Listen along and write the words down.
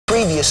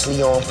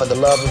previously on For the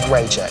Love of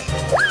Ray J.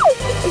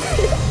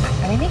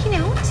 Are we making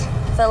out?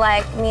 I feel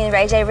like me and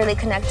Ray J really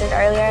connected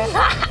earlier.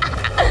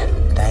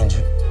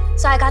 Danger.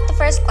 So I got the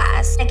first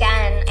class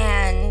again,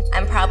 and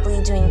I'm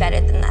probably doing better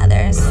than the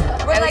others.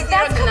 We're like,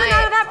 that's coming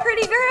out of that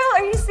pretty girl.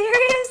 Are you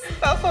serious?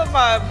 That's what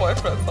my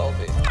boyfriend told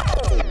me.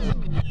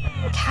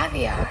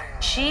 Caviar.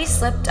 She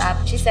slipped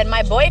up. She said,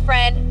 my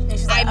boyfriend. And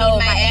she's like, oh,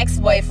 my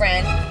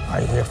ex-boyfriend. Are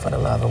you here for the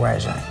love of Ray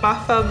J?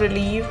 I felt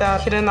relieved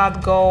that he did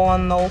not go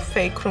on no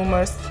fake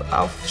rumors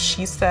of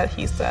she said,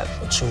 he said.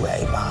 But you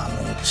A-bomb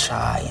and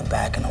shy and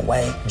backing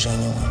away,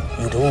 genuine.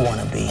 You do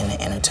want to be in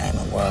the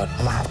entertainment world.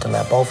 I'm gonna have to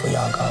let both of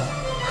y'all go.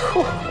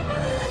 Whew.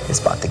 It's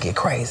about to get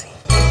crazy.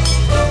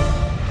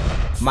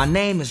 My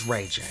name is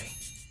Ray J.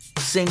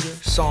 Singer,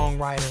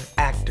 songwriter,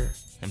 actor,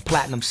 and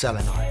platinum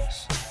selling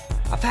artist.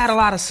 I've had a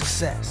lot of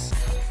success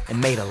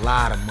and made a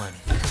lot of money.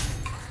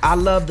 I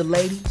love the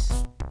ladies,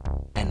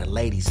 and the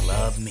ladies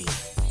love me.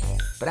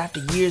 But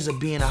after years of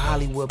being a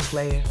Hollywood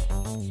player,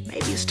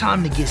 maybe it's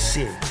time to get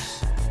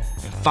serious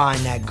and find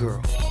that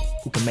girl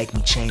who can make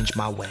me change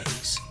my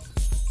ways.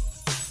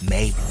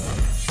 Maybe.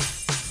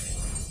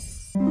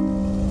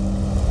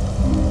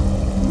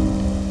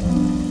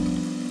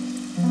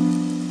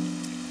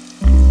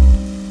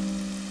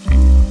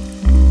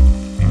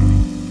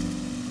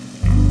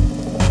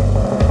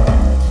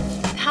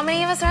 How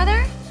many of us are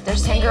there?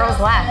 There's 10 girls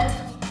left.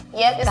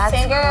 Yep, it's That's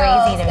 10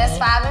 girls. crazy to That's me.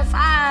 5 and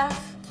 5.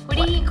 Who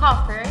did he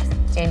call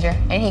first? Danger.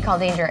 And he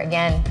called Danger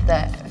again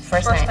the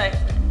first night.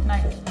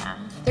 Yeah.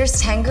 There's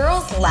 10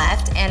 girls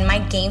left, and my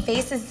game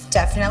face is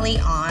definitely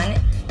on.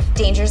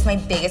 Danger's my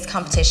biggest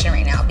competition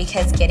right now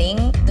because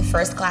getting the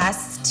first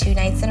class 2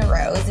 nights in a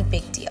row is a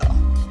big deal.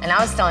 And I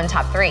was still in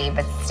top 3,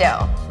 but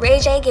still. Ray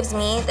J gives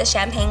me the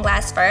champagne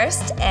glass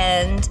first,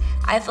 and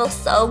I feel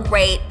so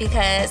great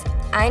because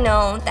I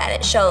know that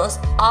it shows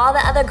all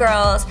the other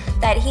girls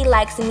that he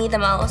likes me the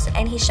most,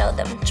 and he showed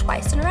them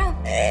twice in a row.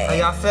 How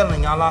y'all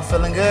feeling? Y'all all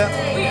feeling good?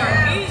 We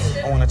are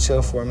good. I wanna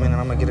chill for a minute.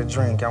 I'm gonna get a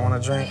drink. Y'all want a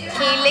drink?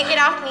 Can you lick it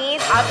off me?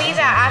 I'll be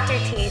the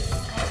aftertaste.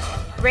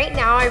 Right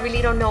now, I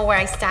really don't know where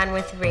I stand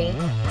with Ray,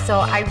 so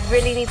I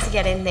really need to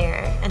get in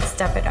there and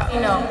step it up.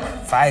 You know.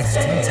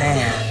 Feisty,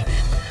 tan.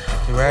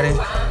 You ready?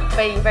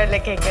 But you better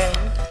lick it good.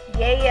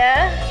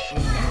 Yeah.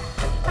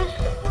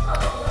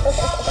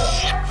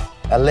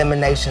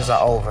 Eliminations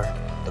are over.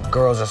 The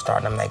girls are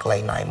starting to make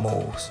late night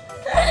moves.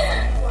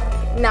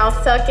 Now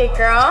suck it,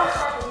 girl.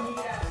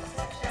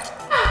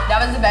 That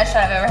was the best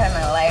shot I've ever had in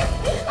my life.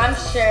 I'm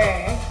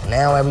sure.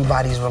 Now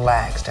everybody's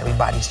relaxed,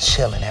 everybody's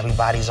chilling,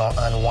 everybody's on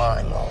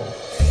unwind mode.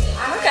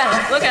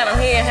 Look at him.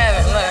 He ain't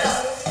having look.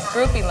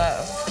 Groupie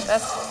love.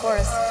 That's of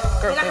course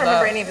groupie love. You're not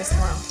remember any of this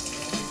tomorrow.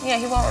 Yeah,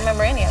 he won't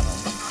remember any of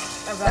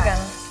them. Look at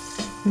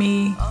him.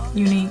 Me,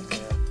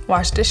 Unique,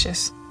 wash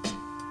dishes.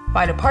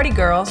 While the party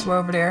girls were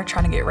over there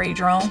trying to get Ray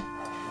drunk.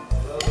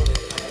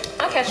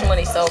 I'll catch him when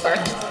he's sober.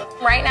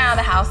 Right now,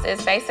 the house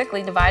is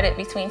basically divided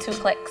between 2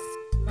 cliques.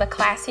 The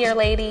classier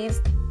ladies,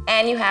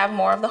 and you have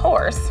more of the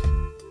whores.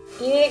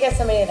 You need to get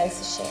somebody that likes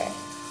to share.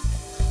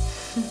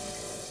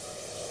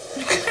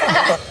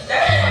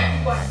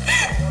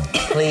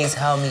 Please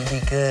help me be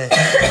good.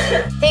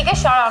 Take a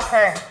shot off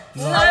her. I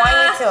want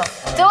you to.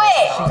 Do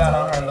it. She got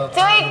on her little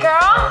Do it,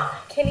 girl.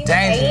 Can you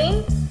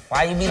Danger.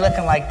 Why you be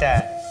looking like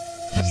that?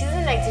 She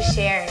doesn't like to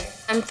share.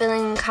 I'm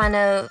feeling kind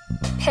of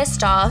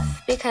pissed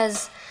off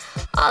because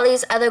all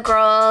these other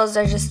girls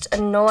are just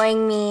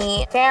annoying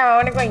me. Damn, I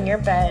want to go in your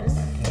bed.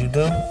 You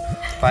do?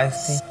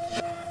 Feisty?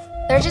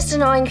 They're just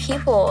annoying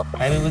people.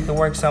 Maybe we could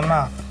work something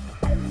out.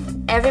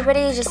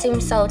 Everybody just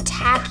seems so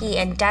tacky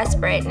and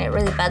desperate, and it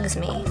really bugs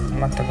me. I'm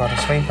about to go to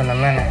sleep in a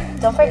minute.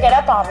 Don't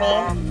forget about me.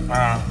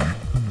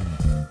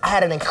 I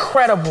had an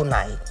incredible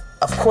night.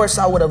 Of course,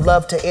 I would have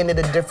loved to end it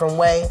a different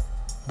way,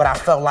 but I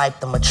felt like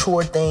the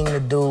mature thing to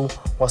do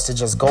was to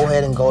just go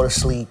ahead and go to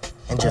sleep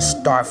and just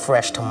start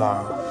fresh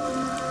tomorrow.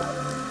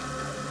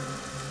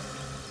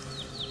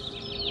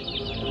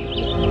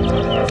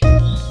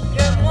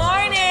 Good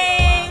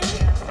morning.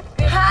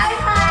 Hi,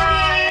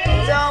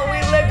 honey. Don't we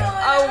look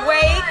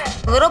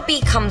awake? Little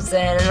beat comes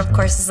in, and of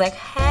course it's like,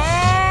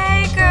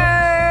 hey,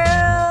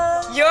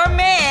 girl. Your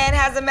man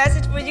has a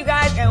message for you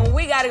guys, and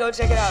we gotta go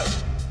check it out.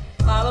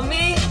 Follow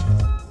me.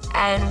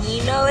 And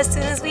we know as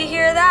soon as we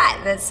hear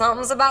that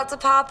something's about to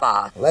pop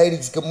off.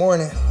 Ladies, good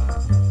morning.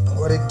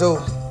 What it do?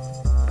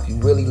 If you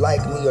really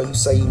like me or you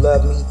say you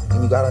love me,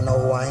 then you gotta know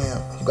who I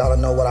am. You gotta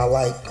know what I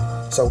like.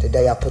 So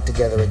today I put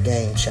together a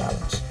game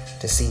challenge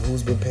to see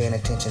who's been paying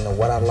attention to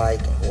what I like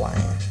and who I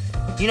am.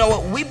 You know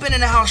what? We've been in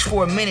the house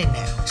for a minute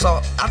now,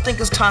 so I think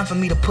it's time for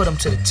me to put them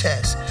to the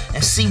test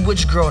and see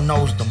which girl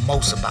knows the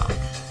most about me.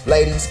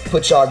 Ladies,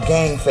 put y'all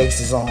game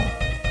faces on.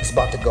 It's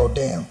about to go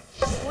down.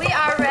 We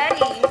are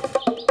ready.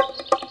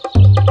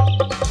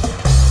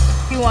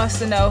 He wants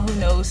to know who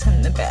knows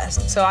him the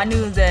best. So I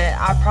knew that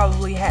I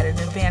probably had an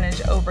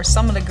advantage over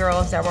some of the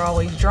girls that were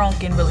always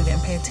drunk and really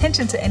didn't pay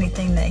attention to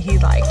anything that he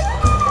liked.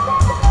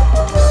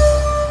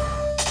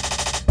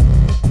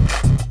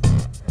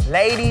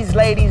 Ladies,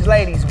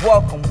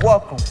 welcome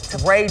to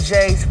Ray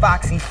J's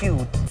Foxy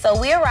Feud. So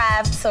we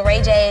arrived to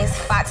Ray J's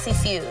Foxy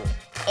Feud,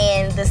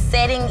 and the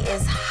setting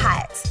is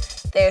hot.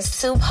 There's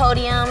 2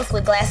 podiums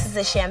with glasses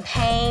of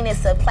champagne,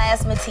 it's a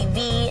plasma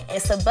TV,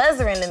 it's a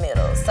buzzer in the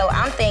middle. So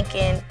I'm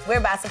thinking we're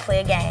about to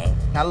play a game.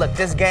 Now look,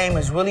 this game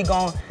is really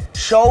gonna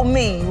show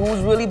me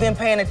who's really been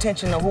paying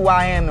attention to who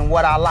I am and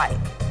what I like.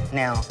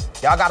 Now,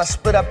 y'all gotta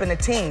split up into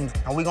teams,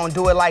 and we're gonna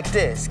do it like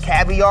this.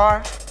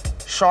 Caviar,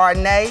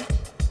 Chardonnay,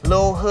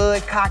 Lil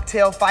Hood,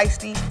 Cocktail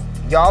Feisty.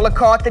 Y'all are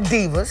called the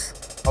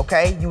Divas,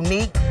 okay?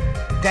 Unique,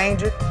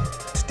 Danger,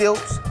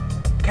 Stilts,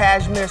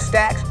 Cashmere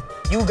Stacks.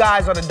 You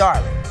guys are the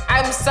darlings.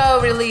 I'm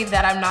so relieved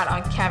that I'm not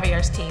on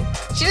Caviar's team.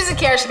 She doesn't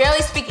care, she barely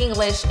speaks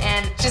English,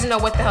 and she doesn't know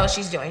what the hell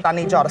she's doing. I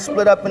need y'all to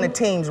split up into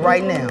teams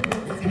right now.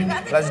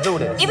 Let's do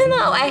this. Even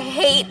though I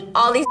hate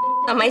all these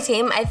on my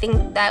team, I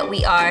think that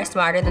we are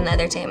smarter than the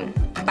other team,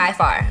 by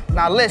far.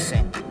 Now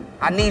listen,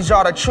 I need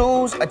y'all to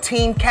choose a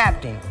team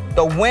captain.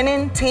 The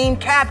winning team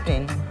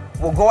captain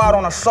will go out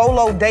on a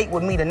solo date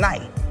with me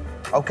tonight,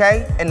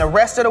 okay? And the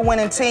rest of the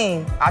winning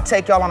team, I'll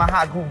take y'all on a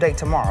hot group date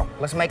tomorrow.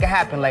 Let's make it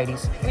happen,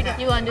 ladies.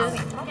 You wanna do this?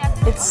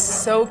 It's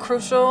so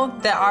crucial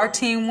that our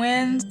team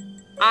wins.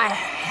 I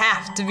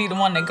have to be the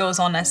one that goes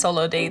on that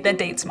solo date. That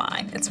date's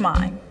mine. It's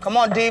mine. Come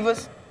on,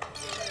 Divas.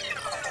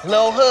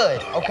 Lil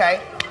Hood,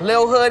 okay?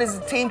 Lil Hood is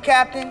the team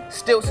captain,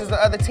 Stilts is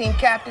the other team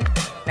captain.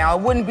 Now,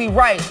 it wouldn't be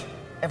right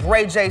if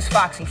Ray J's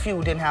Foxy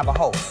Feud didn't have a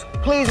host.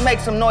 Please make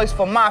some noise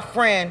for my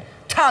friend,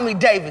 Tommy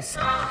Davis.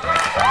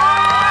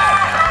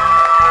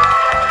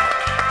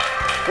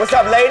 What's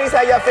up, ladies?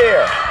 How y'all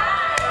feel?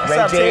 What's Ray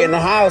up, J T? in the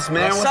house,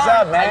 man. What's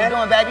up, man? How you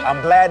doing, baby?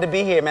 I'm glad to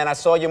be here, man. I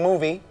saw your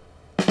movie.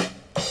 So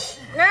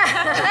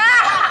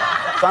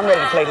I'm ready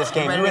to play this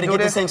game. You ready to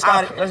get this thing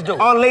started? Let's do it.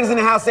 All the ladies in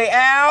the house say,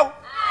 ow.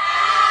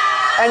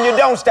 And you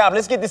don't stop.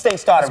 Let's get this thing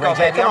started, Ray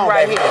J. Come on,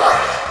 right baby. here.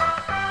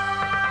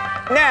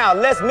 Now,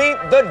 let's meet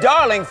the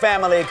Darling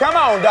family. Come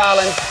on,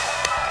 darlings.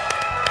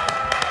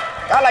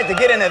 I like to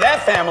get into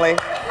that family.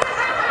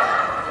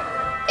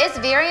 It's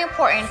very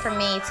important for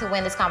me to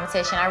win this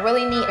competition. I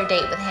really need a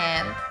date with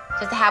him,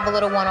 just to have a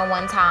little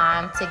one-on-one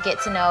time to get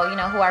to know,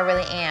 who I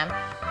really am.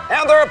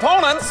 And their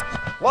opponents,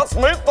 let's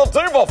meet the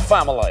Diva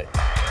family.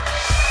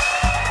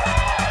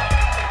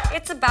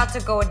 It's about to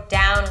go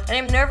down, and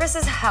I'm nervous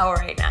as hell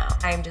right now.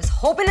 I'm just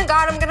hoping to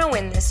God I'm gonna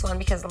win this one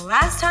because the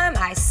last time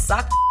I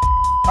sucked.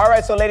 All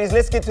right, so ladies,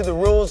 let's get to the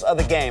rules of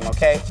the game,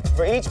 okay?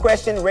 For each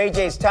question, Ray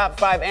J's top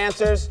 5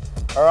 answers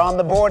are on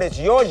the board. It's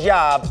your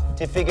job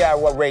to figure out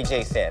what Ray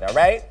J said, all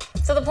right?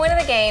 So the point of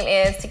the game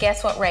is to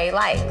guess what Ray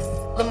likes.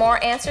 The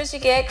more answers you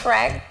get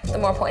correct, the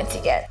more points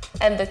you get.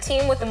 And the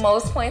team with the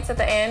most points at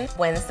the end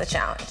wins the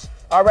challenge.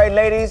 All right,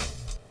 ladies,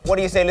 what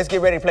do you say? Let's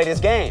get ready to play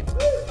this game. All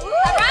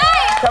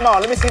right! Come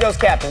on, let me see those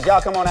captains. Y'all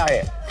come on out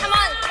here. Come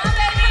on, baby,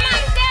 come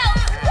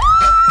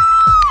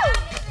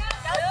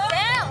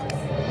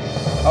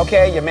on,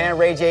 Okay, your man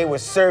Ray J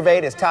was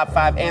surveyed. His top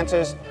 5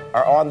 answers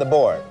are on the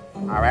board,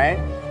 all right?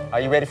 Are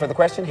you ready for the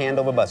question? Hand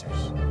over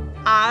buzzers.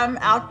 I'm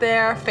out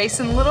there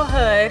facing Little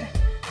Hood.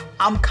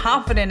 I'm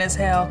confident as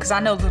hell because I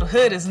know Little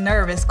Hood is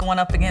nervous going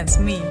up against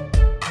me.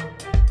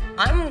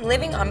 I'm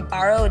living on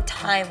borrowed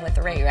time with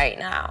Ray right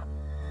now.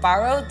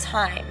 Borrowed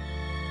time.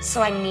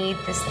 So I need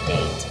this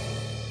date.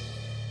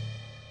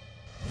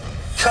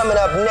 Coming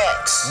up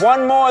next.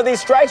 One more of these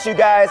strikes, you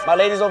guys. My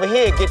ladies over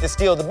here get to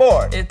steal the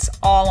board. It's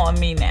all on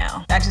me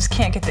now. I just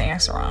can't get the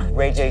answer on.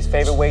 Ray J's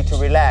favorite way to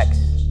relax.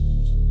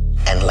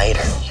 And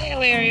later. Hey,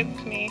 Larry,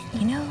 it's me.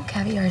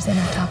 Caviar's in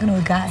there talking to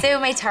a guy. So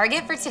my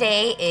target for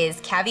today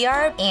is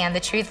Caviar, and the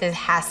truth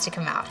has to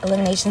come out.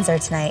 Eliminations are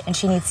tonight, and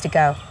she needs to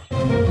go.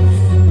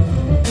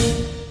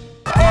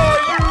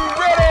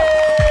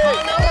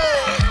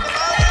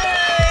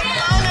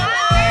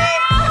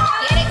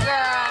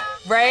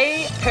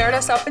 Ray paired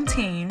us up in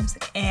teams,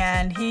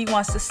 and he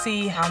wants to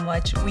see how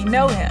much we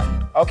know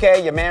him.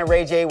 Okay, your man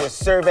Ray J was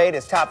surveyed.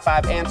 His top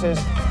 5 answers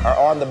are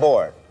on the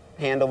board.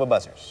 Hand over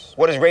buzzers.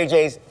 What is Ray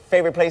J's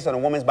favorite place on a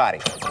woman's body?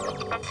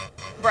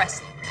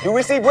 Breast. Do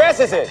we see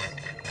breasts?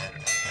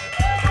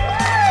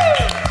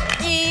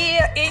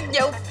 Yeah, in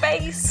your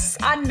face.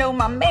 I know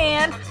my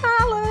man.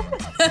 Holla.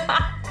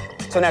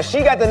 So now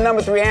she got the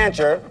number 3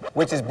 answer,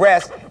 which is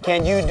breast.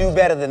 Can you do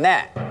better than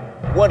that?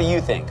 What do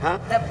you think, huh?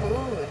 The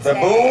booty. The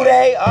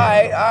booty? All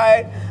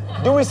right.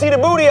 Do we see the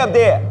booty up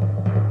there?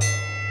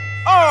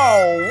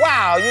 Oh,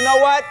 wow. You know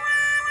what?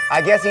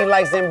 I guess he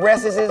likes them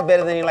breasts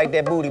better than he like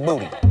that booty.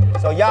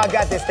 So y'all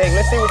got this thing.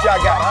 Let's see what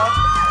y'all got,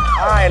 huh?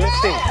 All right,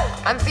 let's see.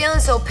 I'm feeling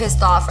so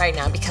pissed off right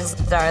now because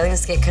the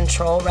darlings get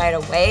control right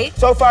away.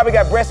 So far, we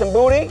got breast and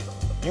booty.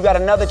 You got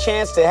another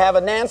chance to have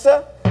an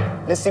answer.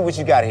 Let's see what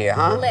you got here,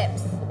 huh?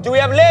 Lips. Do we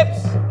have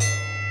lips?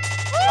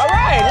 All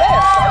right,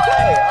 lips.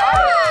 Okay.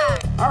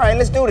 All right,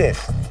 let's do this.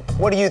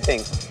 What do you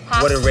think?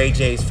 What are Ray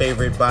J's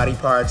favorite body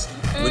parts?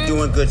 We're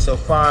doing good so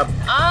far.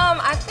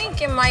 I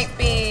think it might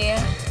be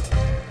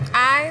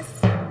eyes.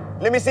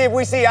 Let me see if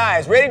we see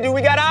eyes. Ready? Do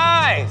we got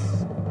eyes?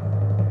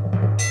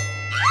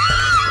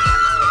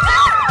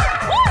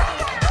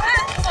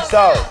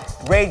 So,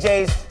 Ray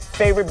J's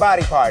favorite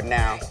body part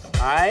now,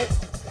 all right?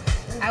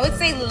 I would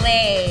say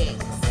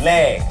legs.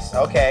 Legs,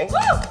 okay. Woo!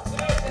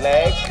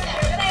 Legs.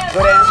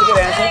 Good answer, good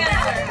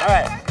answer. All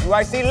right, do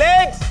I see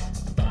legs?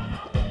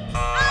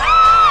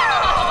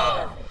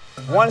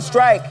 One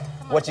strike.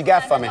 What you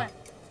got for me?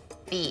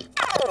 Feet.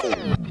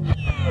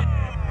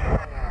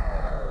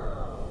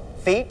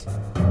 Feet?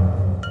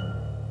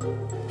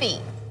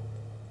 Feet.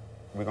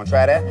 We gonna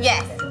try that?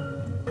 Yes.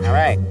 All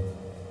right.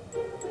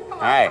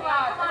 All right.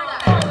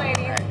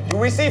 Do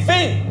we see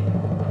feet?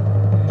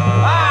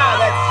 Ah,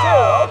 that's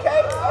two.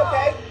 Okay,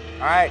 okay.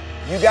 All right,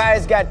 you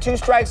guys got 2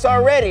 strikes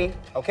already.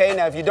 Okay,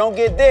 now if you don't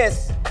get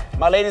this,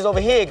 my ladies over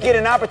here get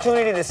an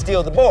opportunity to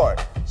steal the board.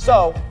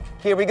 So,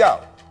 here we go.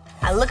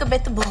 I look up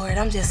at the board,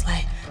 I'm just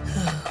like,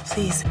 oh,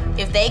 please.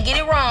 If they get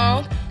it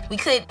wrong, we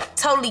could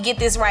totally get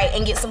this right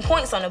and get some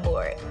points on the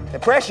board. The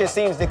pressure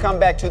seems to come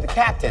back to the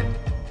captain.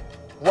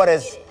 What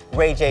is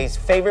Ray J's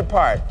favorite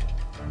part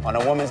on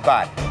a woman's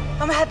body?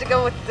 I'm gonna have to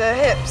go with the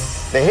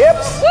hips. The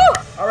hips? Woo!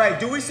 All right,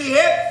 do we see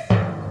hips?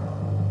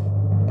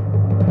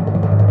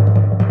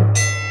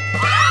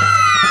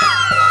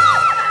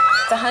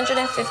 It's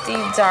 150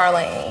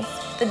 darlings.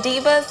 The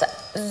Divas,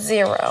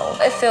 0.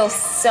 It feels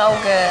so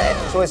good.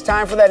 So it's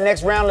time for that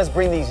next round. Let's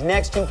bring these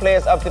next 2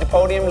 players up to the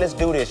podium. Let's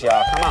do this,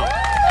 y'all. Come on.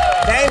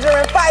 Danger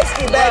and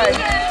feisty, baby.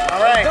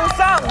 All right. Do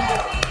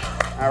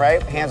something. All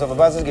right, hands over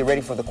buzzers. Get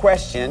ready for the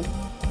question.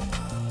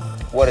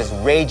 What is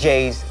Ray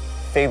J's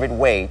favorite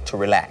way to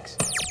relax?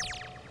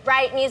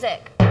 Right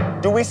music.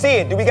 Do we see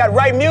it? Do we got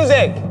right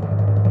music?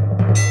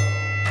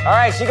 All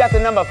right, she got the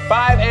number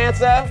 5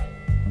 answer.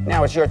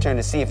 Now it's your turn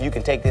to see if you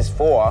can take this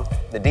for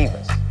the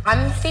Divas.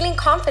 I'm feeling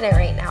confident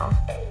right now.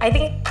 I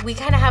think we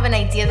kind of have an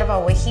idea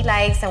about what he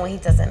likes and what he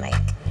doesn't like.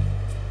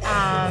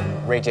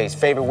 Ray J's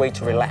favorite way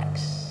to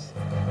relax.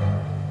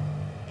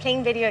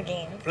 Playing video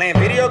games. Playing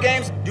video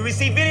games? Do we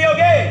see video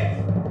games?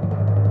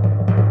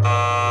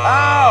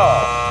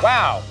 Oh,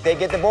 wow. They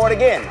get the board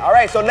again. All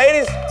right, so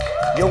ladies,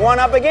 you're 1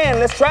 up again.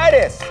 Let's try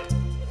this.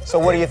 So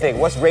what do you think?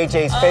 What's Ray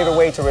J's favorite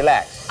way to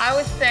relax? I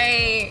would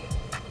say,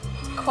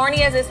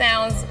 corny as it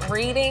sounds,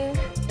 reading.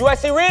 Do I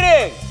see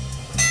reading?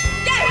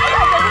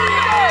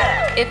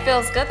 It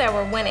feels good that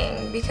we're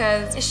winning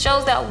because it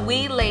shows that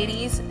we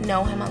ladies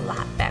know him a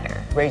lot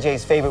better. Ray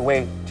J's favorite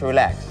way to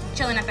relax.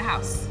 Chilling at the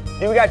house.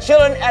 Then we got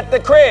chilling at the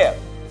crib.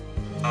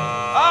 Oh,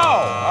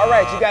 all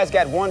right, you guys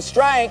got 1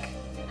 strike.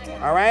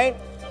 All right,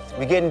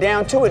 we're getting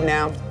down to it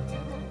now.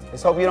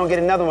 Let's hope you don't get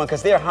another one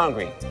because they're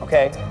hungry,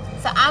 okay?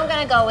 So I'm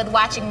gonna go with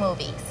watching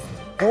movies.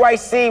 Do I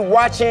see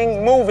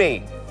watching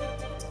movie?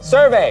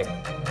 Survey.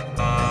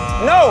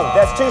 No,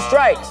 that's 2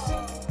 strikes.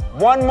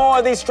 1 more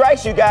of these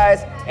strikes, you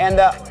guys, and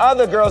the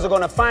other girls are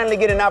gonna finally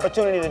get an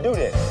opportunity to do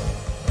this.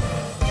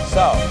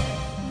 So,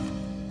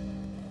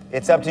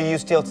 it's up to you,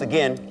 Stilts,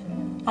 again.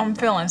 I'm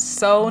feeling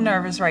so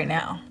nervous right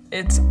now.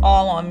 It's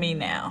all on me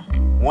now.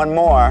 1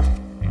 more,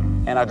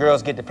 and our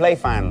girls get to play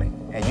finally.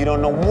 And you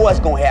don't know what's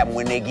gonna happen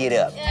when they get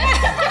up.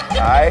 All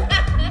right?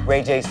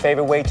 Ray J's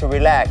favorite way to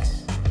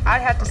relax.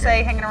 I'd have to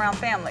say hanging around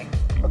family.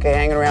 Okay,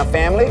 hanging around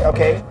family,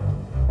 okay.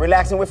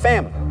 Relaxing with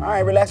family. All right,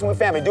 relaxing with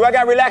family. Do I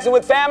got relaxing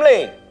with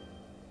family?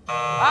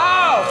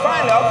 Oh,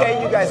 finally,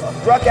 okay, you guys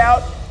struck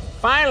out.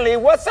 Finally,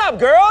 what's up,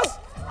 girls?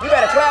 You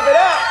better clap it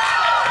up.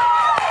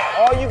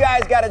 All you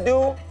guys gotta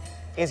do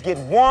is get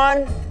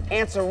 1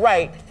 answer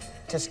right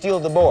to steal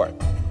the board,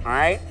 all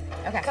right?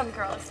 Okay. Come,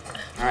 girls.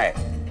 All right.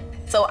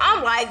 So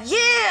I'm like,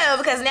 yeah,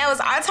 because now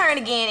it's our turn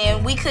again,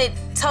 and we could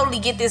totally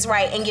get this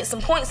right and get some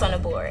points on the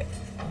board.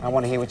 I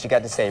want to hear what you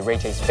got to say. Ray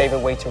J's favorite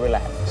way to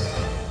relax.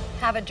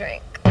 Have a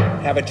drink.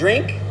 Have a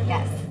drink?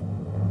 Yes.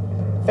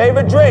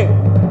 Favorite drink?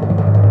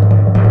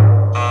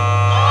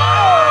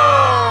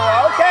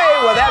 Oh, okay.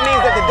 Well, that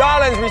means that the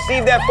darlings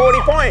received that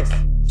 40 points.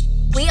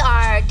 We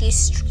are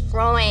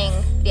destroying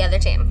the other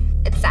team.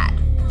 It's sad.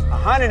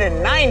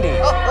 190.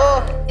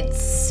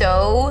 It's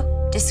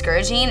so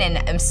discouraging and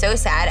I'm so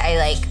sad.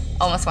 I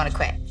almost want to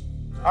quit.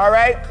 All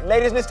right,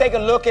 ladies, let's take a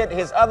look at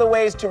his other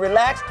ways to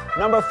relax.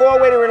 Number 4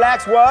 way to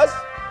relax was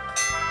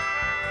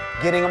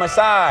getting a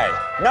massage.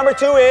 Number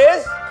 2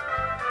 is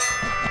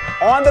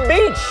on the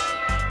beach.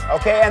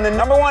 Okay, and the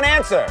number 1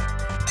 answer?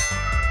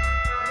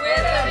 With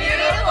a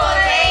beautiful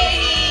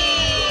lady.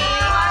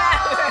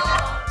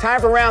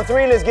 Time for round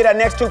 3. Let's get our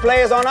next 2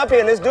 players on up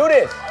here. Let's do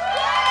this.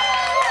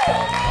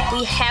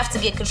 We have to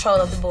get control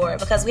of the board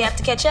because we have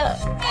to catch up.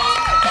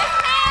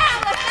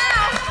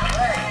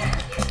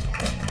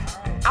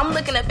 I'm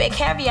looking up at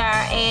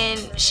Caviar and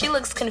she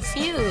looks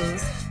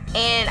confused.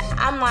 And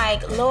I'm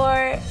like,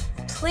 Lord,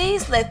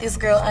 please let this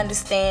girl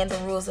understand the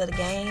rules of the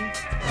game.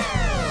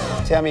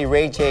 Tell me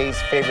Ray J's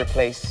favorite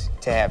place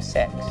to have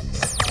sex.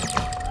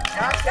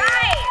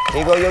 Outside.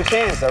 Here go your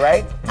chance, all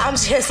right? I'm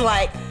just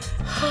like,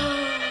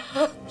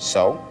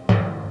 So?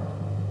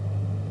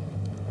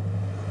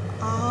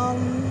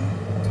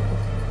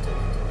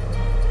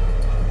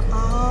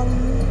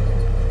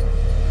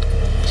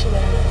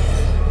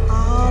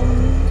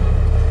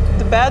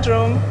 The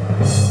bedroom.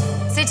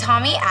 So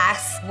Tommy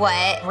asks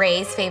what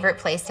Ray's favorite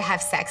place to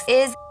have sex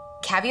is.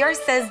 Caviar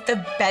says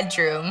the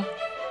bedroom.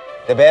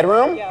 The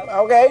bedroom? Yeah.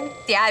 Okay.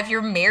 Yeah, if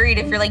you're married,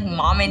 if you're like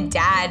mom and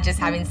dad just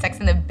having sex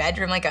in the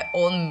bedroom like an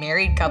old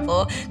married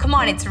couple, come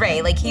on, it's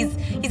Ray. Like he's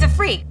a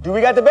freak. Do we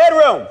got the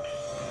bedroom? All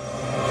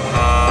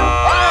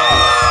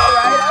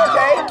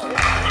right,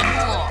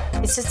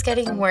 okay. It's just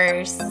getting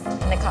worse. In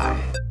the car.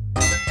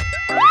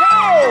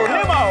 Oh,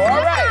 limo,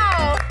 all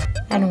right.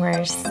 And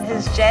worse.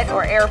 His jet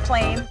or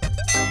airplane.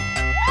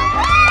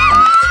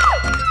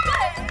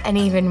 And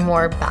even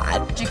more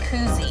bad.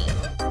 Jacuzzi.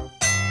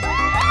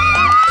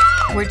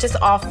 We're just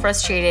all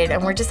frustrated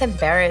and we're just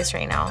embarrassed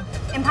right now.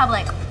 In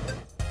public.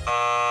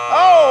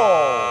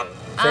 Oh!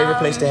 Favorite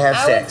place to have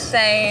I sex? would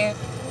say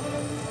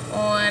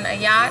on a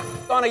yacht.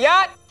 On a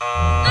yacht?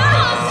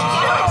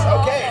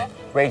 Okay.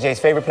 Ray J's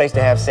favorite place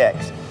to have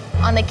sex?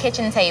 On the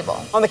kitchen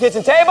table. On the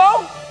kitchen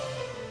table?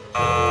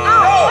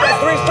 Oh,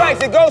 that's 3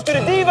 strikes. It goes to the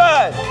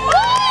Divas.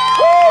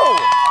 Woo!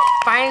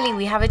 Finally,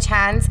 we have a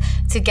chance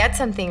to get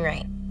something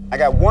right. I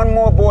got one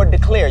more board to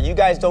clear. You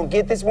guys don't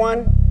get this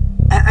one?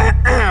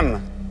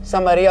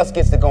 Somebody else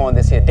gets to go on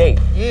this here date.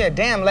 Yeah,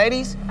 damn,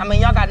 ladies. I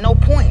mean, y'all got no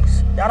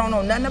points. Y'all don't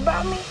know nothing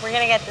about me? We're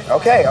gonna get this.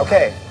 Okay,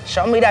 okay.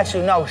 Show me that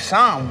you know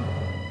some.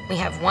 We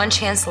have one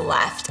chance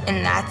left,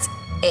 and that's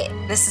it.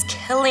 This is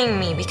killing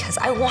me because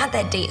I want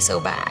that date so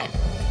bad.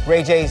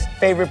 Ray J's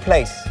favorite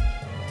place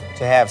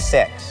to have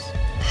sex?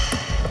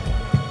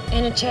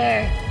 In a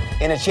chair.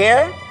 In a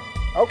chair?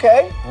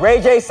 Okay.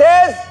 Ray J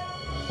says?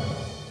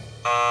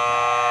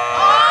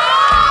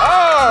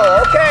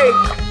 Oh, okay.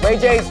 Ray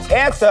J's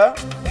answer,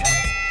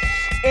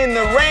 in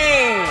the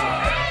rain.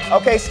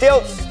 Okay,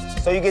 Stilts,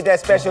 so you get that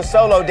special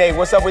solo date.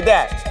 What's up with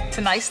that?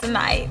 Tonight's the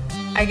night.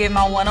 I get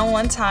my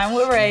one-on-one time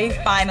with Ray,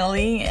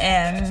 finally,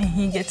 and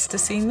he gets to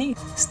see me.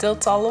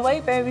 Stilts all the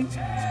way, baby.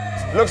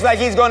 Looks like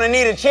he's gonna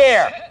need a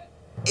chair.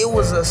 It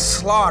was a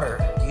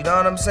slaughter, you know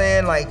what I'm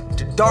saying? Like,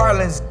 the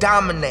Darlings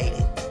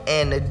dominated,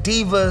 and the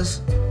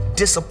Divas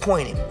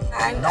disappointed me.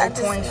 No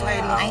points,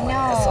 lady. I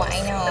know.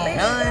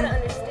 None.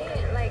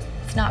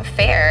 It's not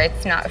fair.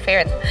 It's not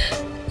fair.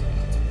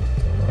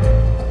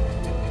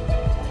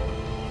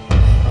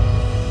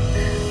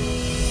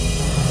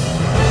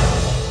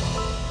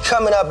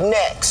 Coming up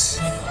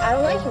next. I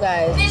don't like you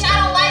guys. Bitch,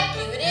 I don't like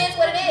you. It is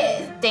what it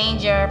is.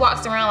 Danger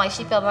walks around like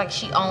she feels like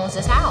she owns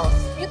this house.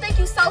 You think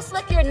you so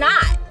slick, you're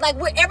not. Like,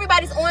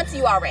 everybody's on to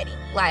you already.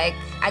 Like,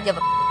 I give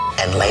a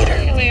And later.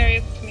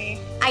 Hilarious to me.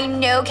 I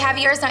know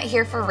Caviar's not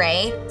here for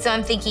Ray, so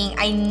I'm thinking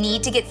I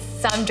need to get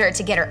some dirt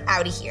to get her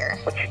out of here.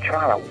 What, you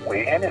trying to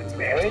win and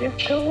marry this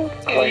dude?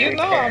 Yeah, you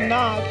know I'm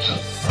not.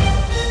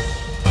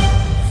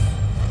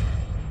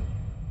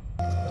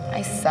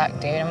 I suck,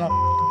 dude. I'm a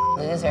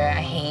loser.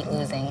 I hate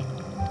losing.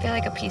 I feel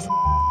like a piece of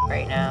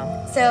right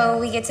now. So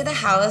we get to the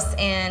house,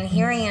 and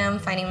here I am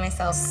finding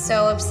myself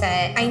so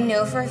upset. I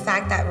know for a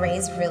fact that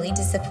Ray's really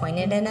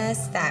disappointed in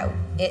us, that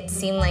it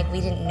seemed like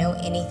we didn't know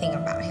anything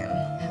about him.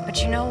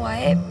 But you know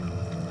what?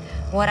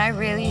 What I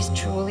really,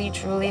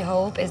 truly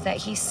hope is that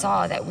he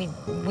saw that we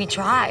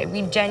tried.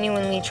 We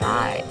genuinely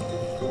tried.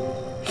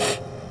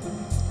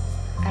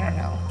 I don't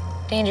know.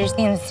 Danger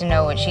seems to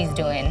know what she's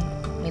doing.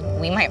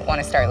 We might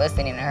want to start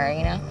listening to her,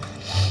 you know?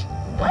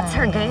 What's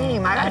her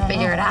game? I gotta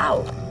figure it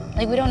out.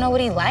 Like, we don't know what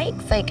he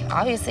likes. Like,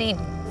 obviously,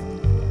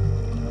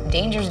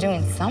 Danger's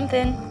doing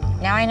something.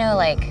 Now I know,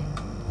 like,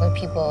 what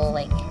people,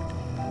 like,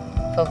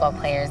 football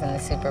players in the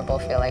Super Bowl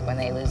feel like when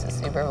they lose the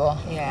Super Bowl.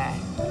 Yeah.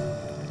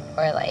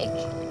 Or, like,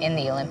 in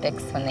the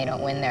Olympics when they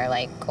don't win their,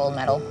 like, gold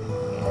medal.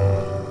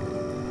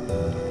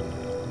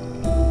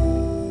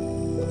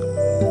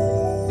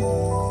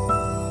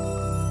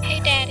 Hey,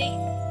 Daddy.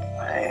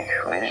 Hey,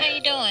 sweetie. How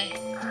you doing?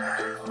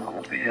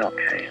 I'll be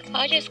okay.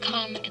 I just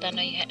called because I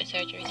know you had the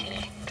surgery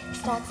today.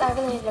 Stacks, I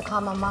really need to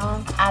call my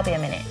mom. I'll be a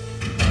minute.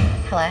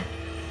 Hello?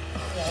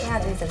 Yeah, you don't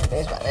have to be such a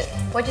bitch about it.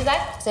 What'd you say?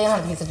 So you don't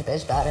have to be such a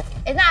bitch about it.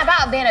 It's not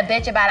about being a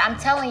bitch about it. I'm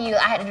telling you,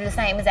 I had to do the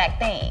same exact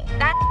thing.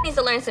 That needs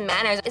to learn some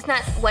manners. It's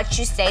not what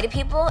you say to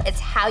people, it's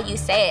how you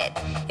say it.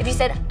 If you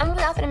said, I'm gonna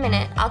be off in a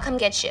minute, I'll come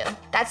get you.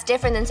 That's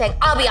different than saying,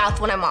 I'll be off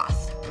when I'm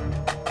off.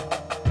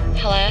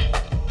 Hello?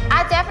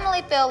 I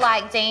definitely feel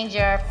like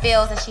Danger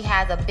feels that she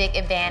has a big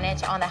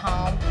advantage on the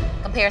home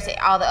compared to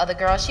all the other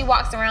girls. She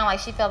walks around like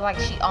she feels like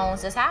she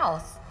owns this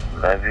house.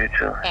 Love you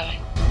too. Bye.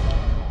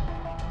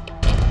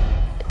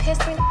 It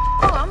pissed me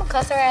off. I'm gonna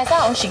cuss her ass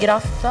out when she get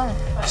off the phone.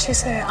 She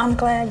said, I'm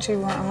glad you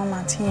weren't on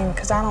my team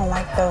because I don't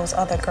like those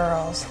other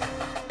girls.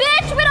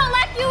 Bitch, we don't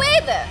like you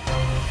either.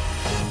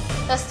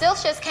 So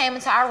Stilts just came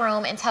into our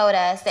room and told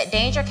us that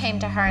Danger came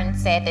to her and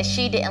said that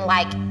she didn't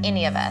like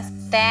any of us.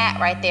 That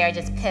right there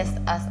just pissed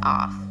us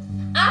off.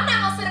 I'm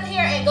not gonna sit up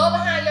here and go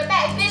behind your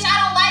back. Bitch,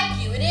 I don't like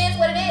you. It is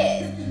what it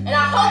is. And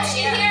I hope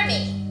she hear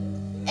me.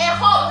 And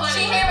hope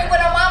she hear me with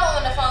her mama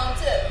on the phone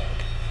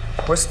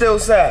too. What's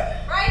Stilts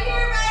at? Right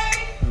here,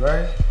 baby. You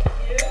ready?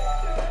 Yeah.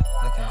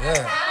 Looking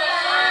good.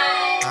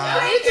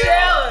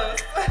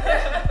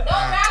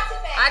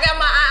 I got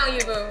my eye on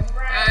you, boo. All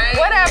right?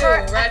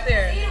 Whatever. You, right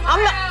there.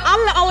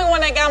 I'm the only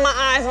one that got my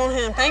eyes on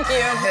him. Thank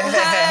you.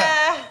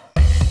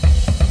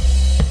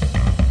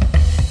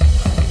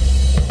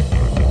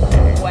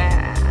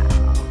 Wow.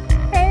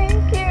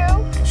 Thank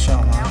you.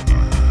 Show me.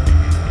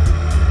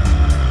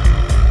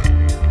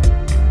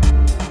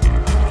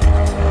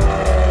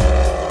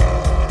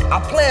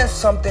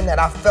 something that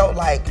I felt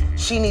like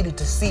she needed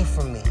to see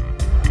from me.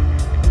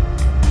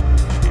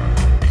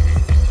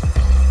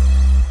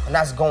 And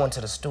that's going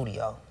to the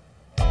studio.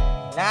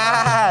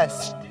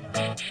 Nice.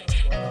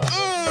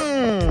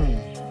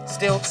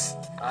 Stilts.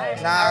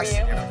 Nice.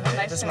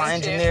 This is my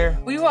engineer.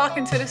 We walk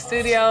into the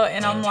studio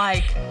and I'm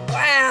like,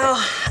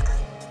 wow,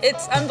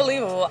 it's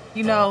unbelievable.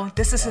 You know,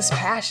 this is his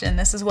passion.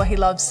 This is what he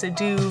loves to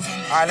do. All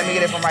right, let me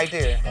get it from right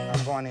there.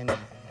 I'm going in there.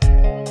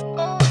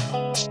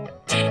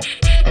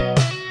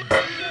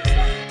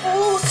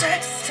 Ooh,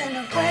 sex in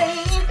the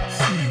rain.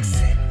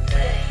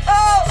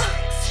 Oh,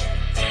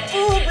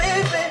 ooh,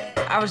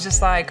 baby. I was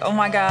just like, oh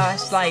my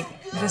gosh, like,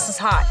 this is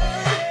hot.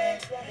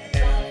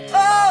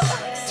 Oh,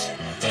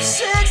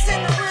 sex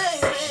in the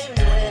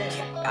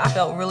rain. I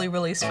felt really,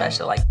 really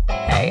special. Like,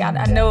 hey,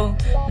 I know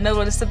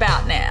what it's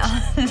about now.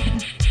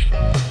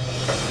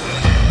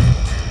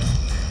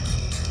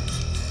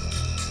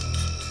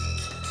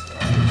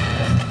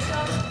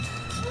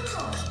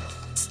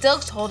 Still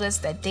told us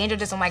that Danger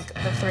doesn't like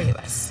the three of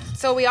us.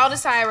 So we all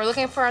decide we're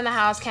looking for her in the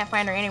house, can't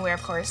find her anywhere,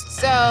 of course.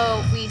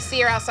 So we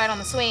see her outside on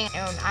the swing,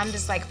 and I'm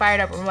just like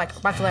fired up. We're like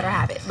about to let her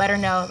have it. Let her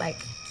know, like,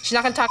 she's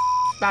not gonna talk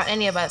about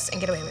any of us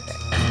and get away with it.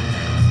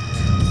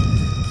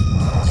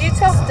 Did you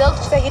tell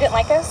Stilch that you didn't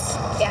like us?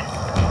 Yeah.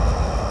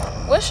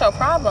 What's your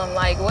problem?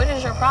 Like, what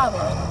is your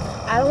problem?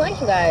 I don't like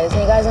you guys,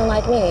 and you guys don't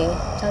like me.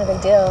 It's not a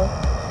big deal.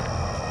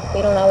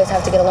 We don't always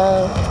have to get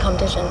along. It's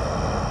competition.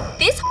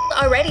 These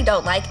already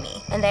don't like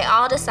me, and they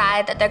all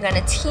decide that they're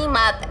gonna team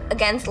up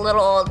against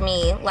little old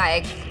me.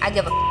 Like, I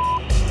give a.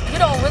 You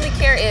don't really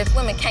care if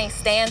women can't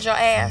stand your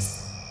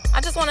ass?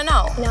 I just wanna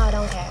know. No, I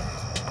don't care.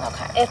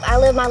 Okay. If I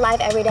live my life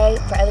every day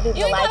for other people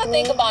You ain't to like gotta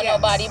me, think about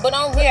nobody, but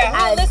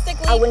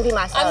realistically, I wouldn't be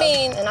myself. I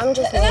mean, and I'm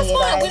just and that's me, you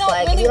fine. guys. We don't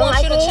like, really if you don't want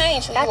like you to me,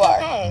 change who that's you are.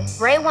 okay.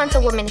 Ray wants a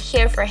woman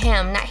here for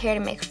him, not here to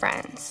make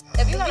friends.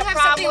 If you have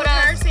something with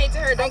her, say it to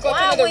her. Don't go to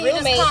why another would you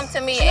roommate. just come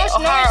to me She knows, or her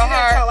she's or gonna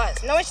her? tell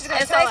us. No, she's gonna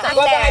and tell say us. something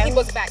Go back bad. and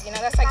books back. You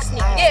know, that's like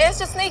sneaky. Yeah, it's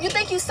just sneaky. You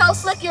think you so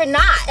slick, you're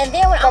not. And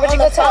then when I'm would on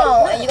you the go tell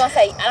phone, her? and you're gonna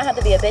say, I don't have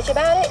to be a bitch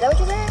about it? Is that what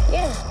you said?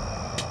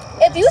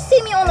 Yeah. If you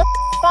see me on the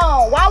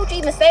phone, why would you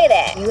even say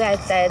that? You had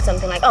said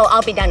something like, oh,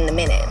 I'll be done in a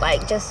minute.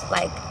 just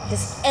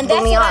and blew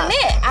that's me what off. I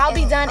meant. I'll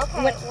be done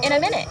in a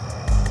minute.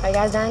 Are you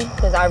guys done?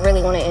 Because I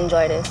really want to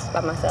enjoy this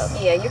by myself.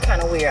 Yeah, you're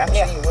kind of weird. I'm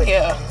sure you would.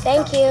 Yeah.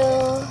 Thank you.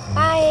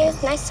 Bye.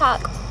 Nice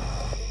talk.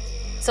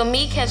 So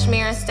me,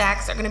 Kashmir, and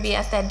Stax are gonna be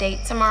at that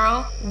date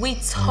tomorrow. We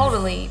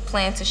totally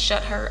plan to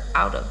shut her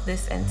out of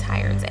this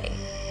entire day.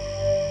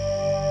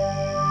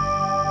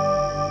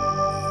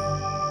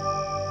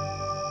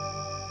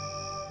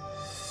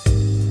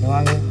 You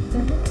want me?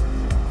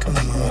 Come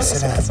on, mama,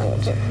 sit down.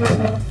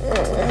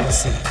 Let's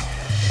see.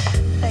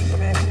 Thank you,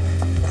 baby.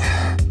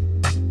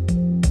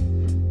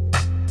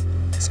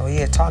 So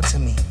yeah, talk to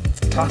me.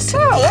 Talk to So,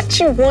 me. what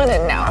you wanna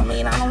know? I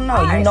mean, I don't know.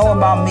 All right, you know so,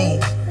 about me.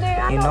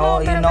 yeah, I You know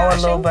know a a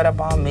little bit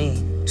about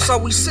me. So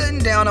we sitting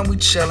down and we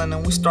chilling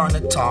and we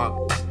starting to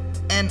talk,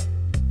 and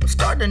I'm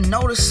starting to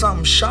notice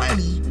something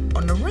shiny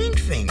on the ring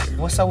finger.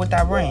 What's up with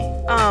that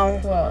ring?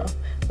 Well,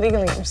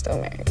 legally I'm still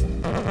married.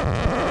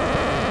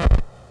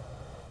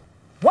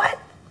 What?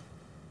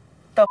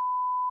 The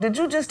did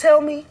you just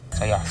tell me?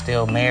 So y'all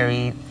still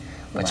married,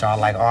 but y'all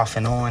like off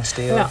and on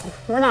still? No,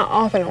 we're not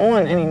off and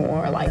on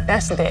anymore. Like,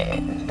 that's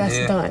dead. That's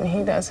Yeah. done.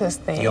 He does his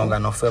thing. You don't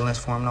got no feelings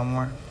for him no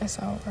more? It's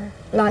over.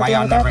 Not Why dealing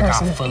y'all with that never got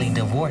person. fully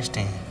divorced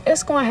then?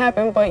 It's gonna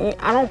happen, but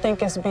I don't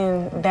think it's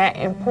been that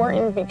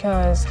important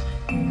because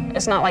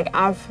it's not like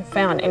I've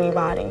found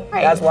anybody.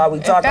 That's why we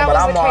talking, but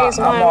I'm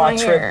all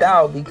tripped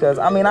out because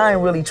I mean I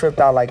ain't really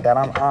tripped out like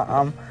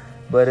that.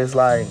 But it's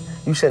like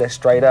you should have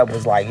straight up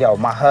was like, yo,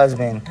 my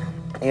husband,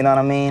 you know what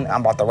I mean?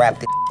 I'm about to wrap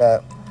this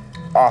up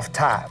off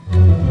top.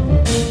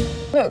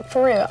 Look,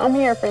 for real, I'm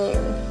here for you.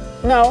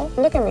 No,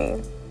 look at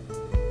me.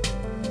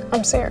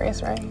 I'm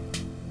serious, right?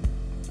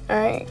 All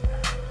right.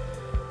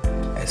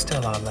 It's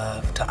still all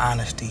love to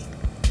honesty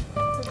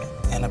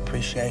and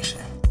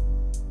appreciation.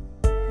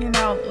 You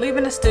know,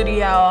 leaving the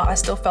studio, I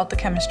still felt the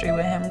chemistry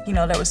with him. You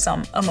know, there was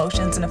some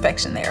emotions and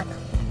affection there.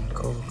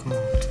 Cool, come on.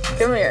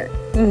 Come here.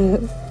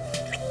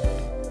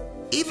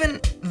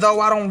 Even though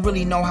I don't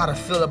really know how to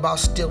feel about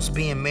Stilts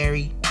being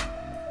married,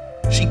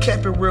 she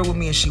kept it real with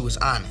me and she was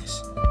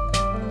honest.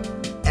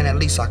 And at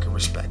least I can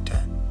respect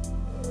that.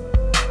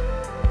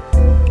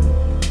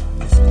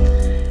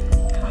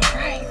 All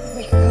right,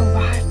 we can go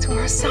vibe to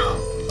our song.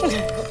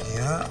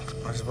 Yeah,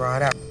 let's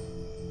ride out.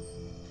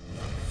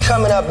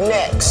 Coming up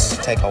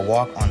next. Take a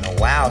walk on the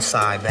wild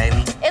side,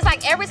 baby. It's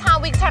like every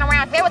time we turn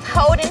around, they was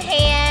holding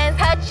hands,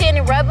 touching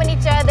and rubbing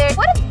each other.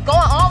 What is going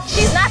on?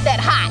 She's not that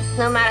hot.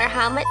 No matter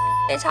how much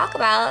they talk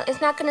about,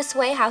 it's not gonna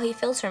sway how he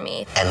feels for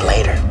me. And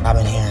later, I've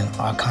been hearing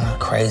all kind of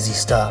crazy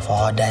stuff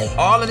all day.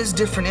 All of this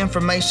different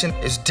information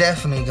is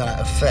definitely gonna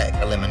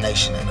affect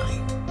elimination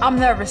tonight. I'm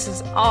nervous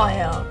as all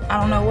hell. I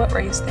don't know what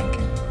Ray's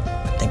thinking.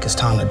 I think it's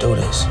time to do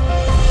this.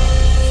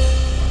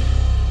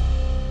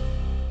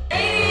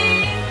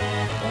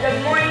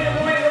 Good morning, good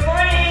morning, good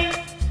morning.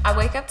 I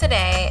wake up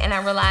today and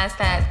I realize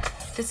that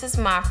This is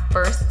my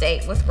first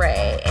date with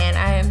Ray, and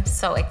I am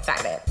so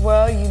excited.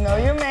 Well, you know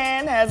your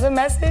man has a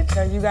message.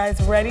 Are you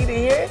guys ready to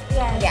hear it?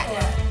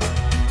 Yeah.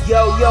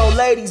 Yo,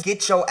 ladies,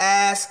 get your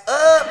ass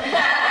up.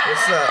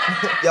 What's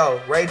up? Yo,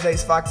 Ray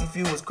J's Foxy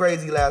Feud was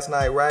crazy last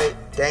night, right?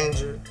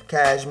 Danger,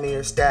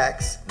 Cashmere,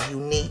 Stacks,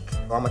 Unique.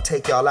 I'm gonna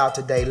take y'all out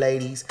today,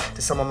 ladies,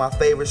 to some of my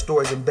favorite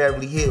stores in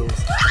Beverly Hills.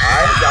 All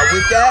right, y'all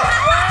with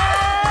that?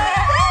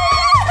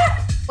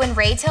 When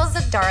Ray tells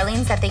the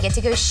darlings that they get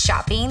to go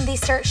shopping, they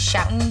start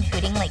shouting and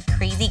hooting like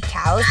crazy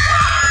cows.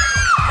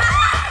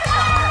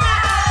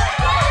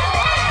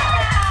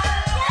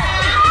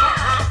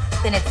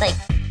 Then it's like,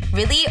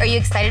 really? Are you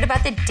excited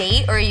about the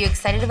date or are you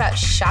excited about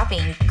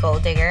shopping,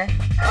 gold digger?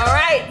 All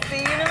right, see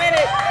you in a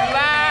minute.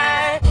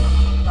 Bye.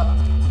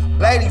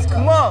 Ladies,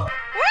 come on.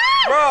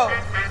 Bro.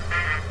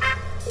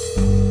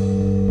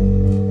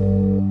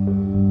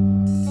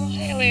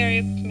 Hey, Larry,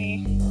 it's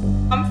me.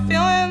 I'm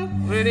feeling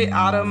really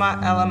out of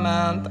my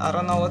element. I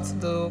don't know what to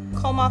do.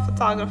 Call my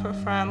photographer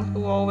friend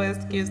who always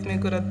gives me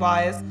good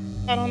advice.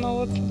 I don't know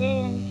what to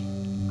do.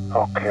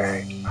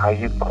 Okay, how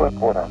you click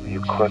with him?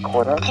 You click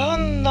with him? I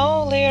don't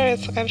know, Larry.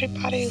 It's like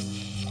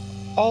everybody's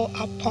all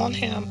up on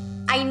him.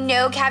 I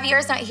know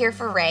Caviar's not here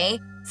for Ray,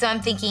 so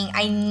I'm thinking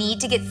I need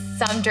to get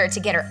some dirt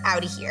to get her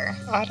out of here.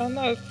 I don't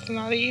know. It's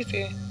not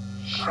easy.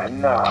 I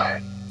know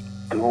it.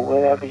 Do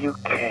whatever you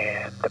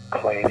can to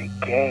play the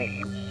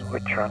game. We're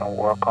trying to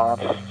work on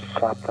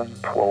something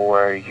for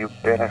where you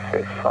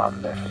benefit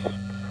from this.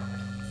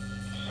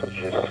 So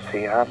just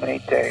see how many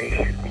days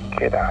you can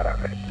get out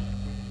of it.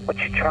 What,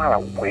 you trying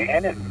to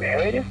win and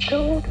marry this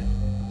dude?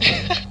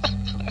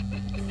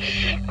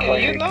 Yeah,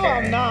 you know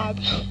I'm not.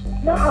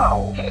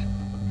 No.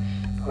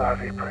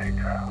 Love you, pretty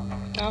girl.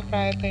 All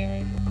right,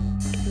 Larry.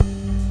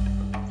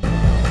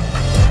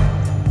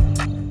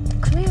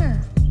 Come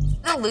here.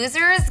 The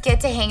losers get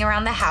to hang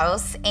around the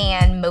house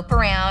and mope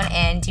around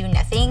and do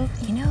nothing.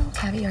 You know,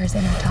 Caviar's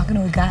in there talking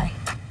to a guy.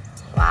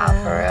 Wow,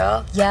 for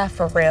real? Yeah,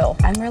 for real.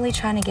 I'm really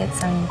trying to get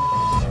some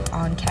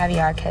on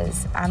Caviar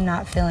because I'm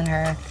not feeling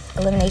her.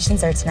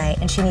 Eliminations are tonight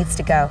and she needs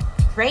to go.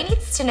 Ray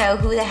needs to know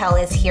who the hell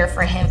is here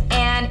for him,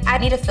 and I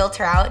need to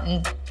filter out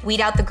and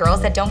weed out the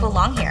girls that don't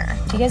belong here.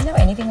 Do you guys know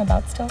anything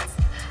about Stilts?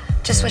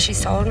 Just what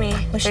she's told me.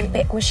 Was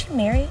she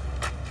married?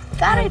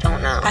 That I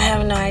don't know. I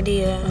have no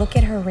idea. Look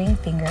at her ring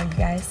finger, you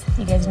guys.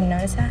 You guys didn't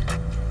notice that?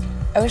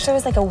 I wish there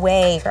was like a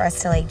way for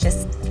us to like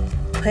just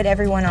put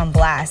everyone on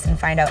blast and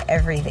find out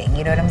everything.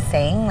 You know what I'm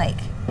saying? Like,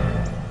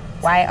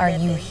 why are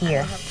you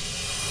here?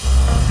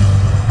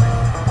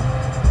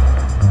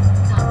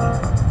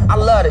 I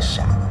love the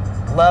shop.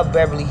 Love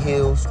Beverly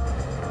Hills.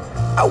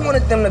 I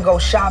wanted them to go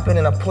shopping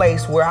in a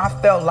place where I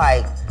felt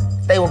like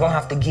they were gonna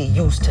have to get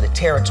used to the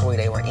territory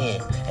they were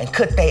in. And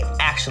could they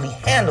actually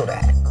handle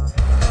that?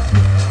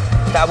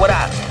 Now, what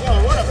I?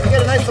 Yo, what up? We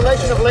get a nice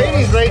selection of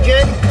ladies, Ray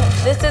J.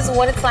 This is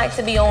what it's like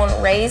to be on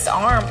Ray's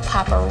arm,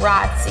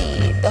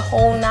 paparazzi, the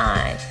whole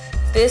nine.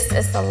 This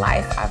is the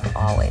life I've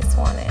always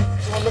wanted.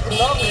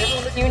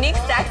 Unique,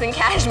 Stacks, and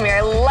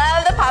Cashmere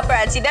love the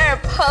paparazzi. They're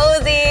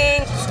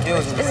posing.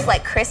 Excuse me. This is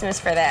like Christmas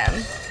for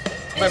them.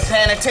 Been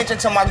paying attention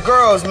to my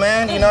girls,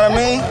 man. You know what I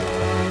mean?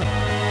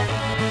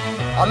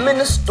 I'm in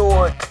the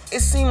store.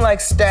 It seemed like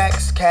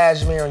Stacks,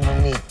 Cashmere, and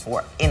Unique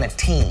were in a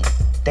team.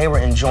 They were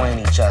enjoying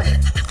each other,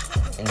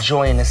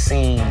 enjoying the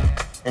scene,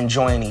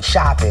 enjoying each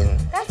shopping.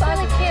 That's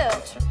really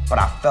cute. But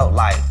I felt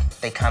like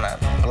they kind of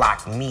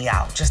blocked me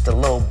out just a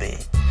little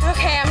bit.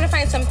 Okay, I'm gonna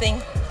find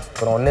something.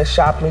 But on this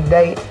shopping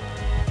date,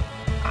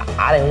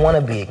 I didn't want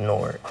to be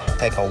ignored.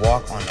 Take a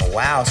walk on the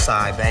wild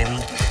side, baby.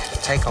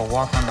 Take a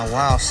walk on the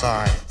wild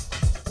side.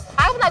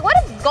 I was like, what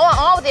is going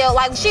on with you?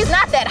 Like, she's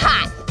not that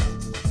hot.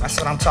 That's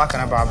what I'm talking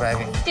about,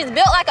 baby. She's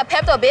built like a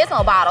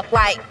Pepto-Bismol bottle,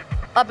 like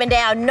up and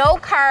down, no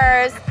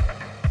curves.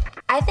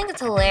 I think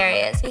it's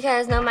hilarious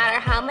because no matter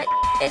how much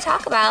they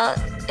talk about,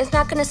 it's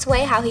not gonna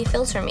sway how he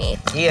feels for me.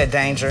 Yeah,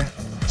 Danger.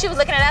 She was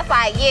looking at us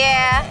like,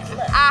 yeah,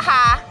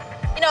 aha.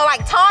 You know,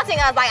 like taunting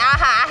us like,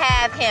 aha, I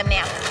have him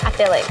now. I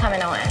feel it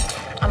coming on.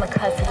 I'm gonna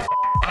cuss his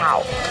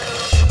out.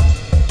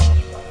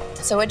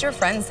 So what'd your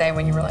friends say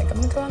when you were like,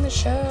 I'm gonna go on the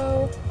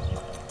show?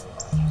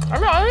 I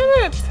mean, I didn't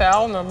really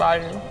tell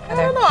nobody. I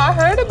don't know, I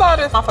heard about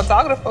it. My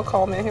photographer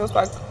called me and he was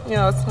like, you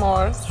know, it's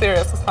more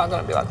serious. It's not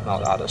gonna be like no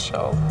other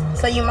show.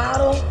 So you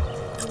model?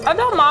 I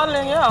do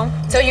modeling, yeah.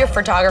 So your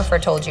photographer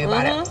told you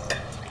about it?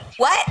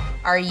 What?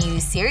 Are you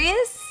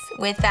serious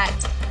with that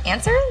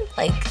answer?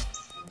 Like,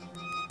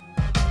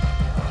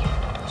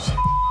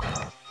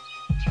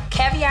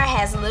 Caviar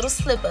has a little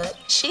slip up.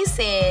 She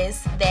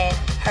says that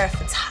her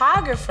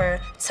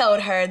photographer told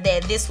her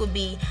that this would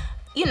be,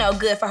 you know,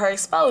 good for her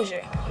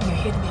exposure. You're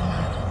here to be a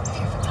model if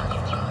your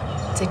photographer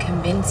called. To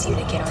convince you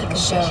to get on the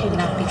show,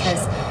 not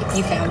because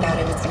you found out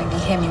it was gonna be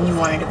him and you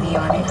wanted to be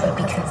on it, but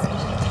because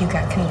you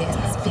got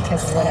convinced,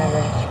 because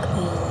whatever.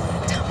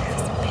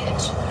 Dumbass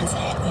bitch.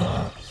 Exactly.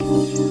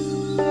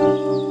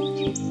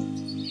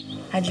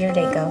 How'd your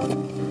date go?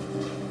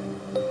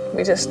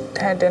 We just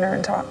had dinner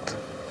and talked.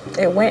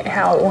 It went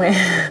how it went.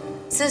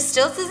 So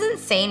Stilts isn't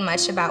saying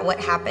much about what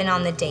happened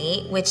on the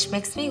date, which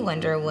makes me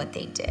wonder what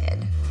they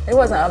did. It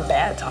wasn't a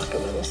bad talk,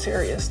 it was a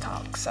serious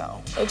talk,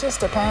 so. It just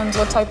depends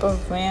what type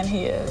of man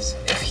he is.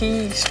 If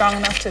he's strong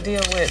enough to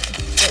deal with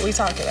what we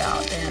talked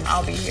about, then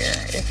I'll be here.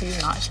 If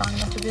he's not strong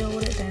enough to deal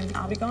with it, then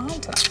I'll be going home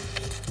tonight.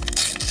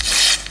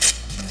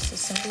 It's as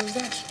simple as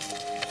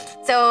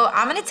that. So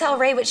I'm gonna tell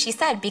Ray what she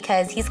said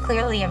because he's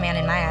clearly a man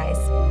in my eyes.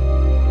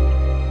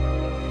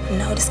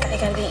 No, this guy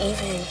gotta be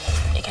even.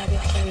 It gotta be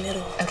like in the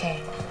middle. Okay,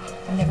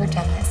 I've never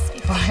done this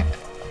before.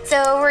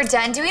 So we're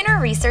done doing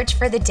our research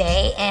for the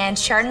day, and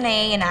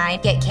Chardonnay and I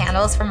get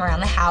candles from around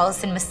the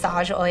house and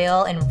massage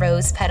oil and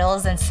rose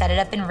petals and set it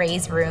up in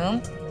Ray's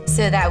room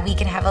so that we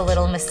can have a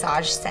little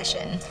massage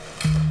session.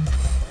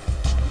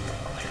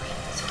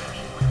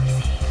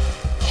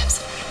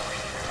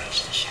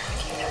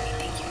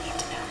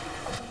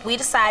 We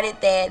decided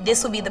that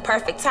this would be the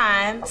perfect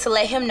time to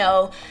let him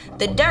know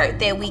the dirt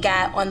that we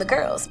got on the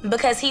girls,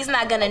 because he's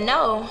not gonna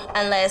know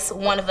unless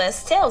one of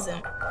us tells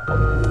him.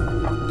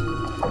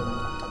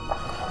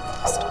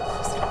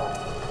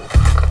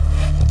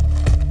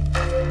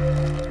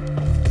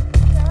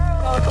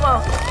 Oh, come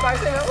on.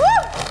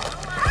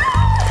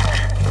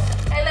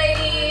 Hey,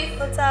 ladies.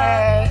 What's up?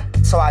 Hey.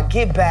 So I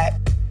get back,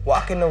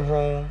 walk in the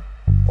room.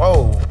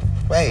 Whoa,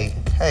 wait,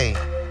 hey,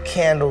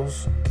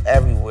 candles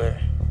everywhere.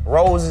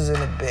 Roses in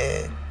the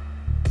bed,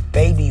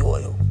 baby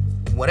oil,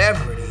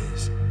 whatever it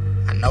is,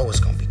 I know it's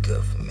gonna be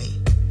good for me.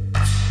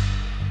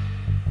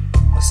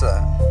 What's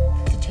up?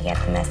 Did you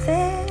get the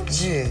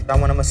message? Yeah, y'all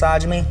wanna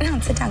massage me? No,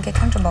 sit down, get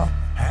comfortable.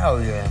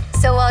 Hell yeah.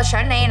 So while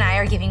Chardonnay and I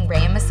are giving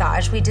Ray a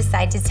massage, we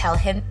decide to tell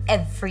him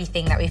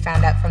everything that we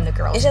found out from the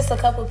girls. It's just a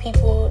couple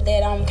people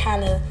that I'm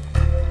kind of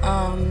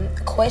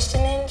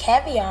questioning.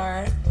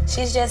 Caviar,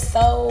 she's just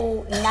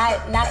so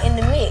not in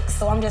the mix.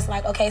 So I'm just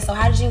like, okay, so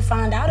how did you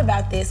find out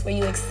about this? Were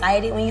you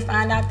excited when you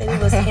found out that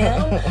it was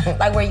him?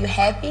 Like, were you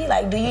happy?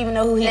 Like, do you even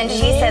know who he is? And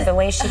she said the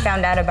way she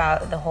found out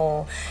about the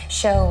whole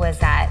show was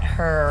that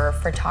her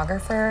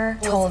photographer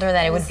told her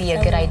that it would be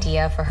a good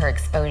idea for her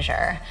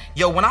exposure.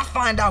 Yo, when I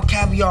find out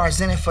Caviar is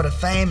in it for the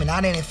fame and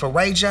not in it for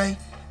Ray J,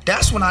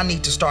 that's when I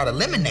need to start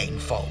eliminating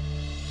folk.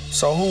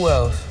 So who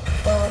else?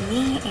 Well,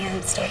 me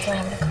and Stilts were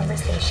having a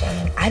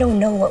conversation. I don't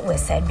know what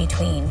was said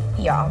between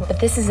y'all, but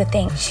this is the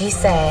thing. She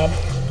said,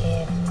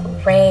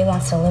 if Ray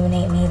wants to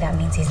eliminate me, that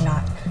means he's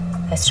not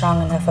a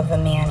strong enough of a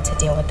man to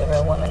deal with a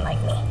real woman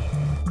like me.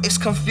 It's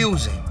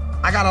confusing.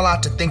 I got a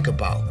lot to think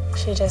about.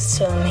 She just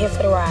chilling, here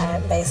for the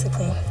ride,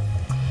 basically.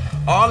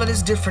 All of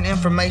this different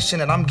information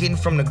that I'm getting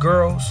from the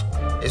girls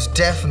is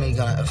definitely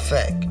gonna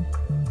affect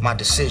my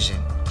decision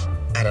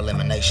at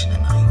elimination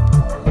tonight.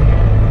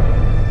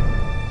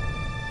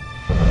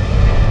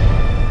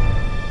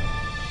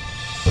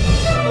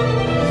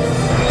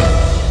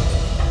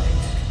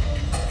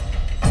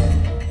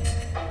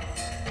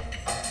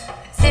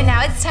 So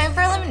now it's time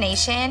for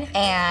elimination,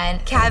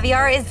 and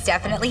Caviar is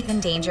definitely in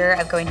danger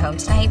of going home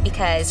tonight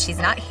because she's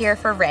not here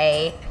for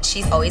Ray.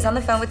 She's always on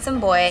the phone with some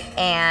boy,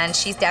 and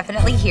she's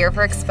definitely here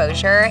for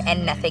exposure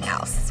and nothing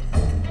else.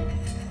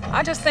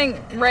 I just think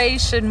Ray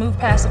should move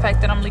past the fact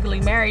that I'm legally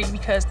married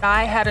because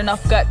I had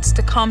enough guts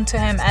to come to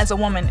him as a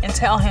woman and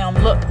tell him,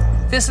 look,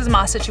 this is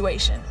my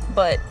situation.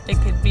 But it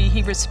could be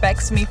he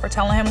respects me for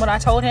telling him what I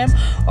told him,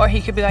 or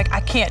he could be like, I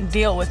can't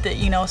deal with it,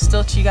 you know,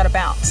 still you gotta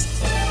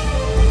bounce.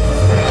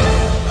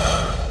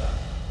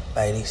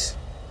 Ladies,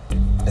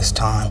 it's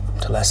time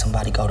to let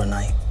somebody go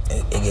tonight.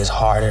 It gets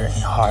harder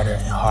and harder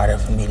and harder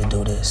for me to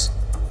do this.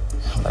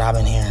 But I've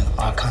been hearing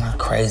all kind of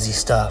crazy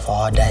stuff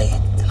all day,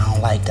 and I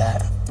don't like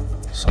that.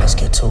 So let's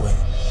get to it.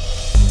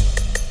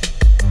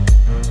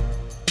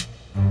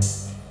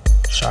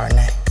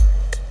 Chardonnay.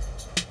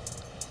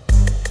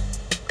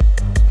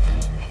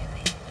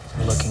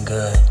 You're looking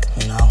good,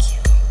 you know?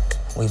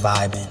 We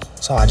vibing.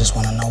 So I just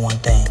want to know one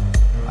thing.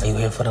 Are you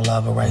here for the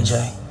love of Ray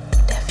J?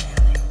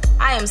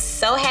 I am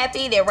so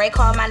happy that Ray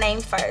called my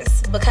name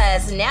first,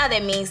 because now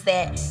that means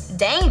that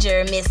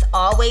Danger, Miss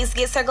Always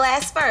Gets Her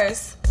Glass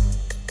First,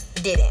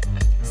 didn't.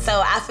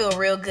 So I feel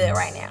real good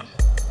right now.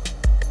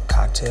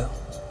 Cocktail.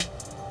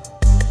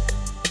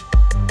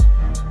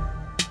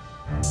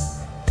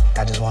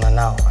 I just want to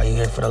know, are you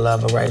here for the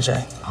love of Ray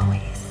J?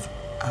 Always.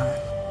 All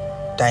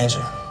right.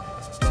 Danger.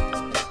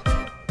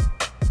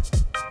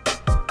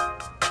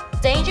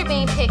 Danger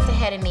being picked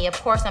ahead of me,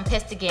 of course I'm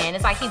pissed again.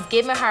 It's like he's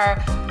giving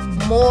her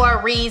more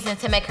reason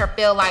to make her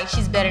feel like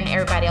she's better than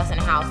everybody else in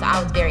the house. So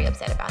I was very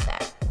upset about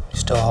that. You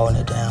still holding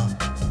it down?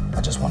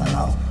 I just want to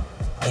know,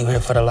 are you here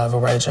for the love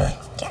of Ray J?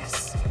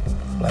 Yes.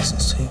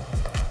 Blessings to you.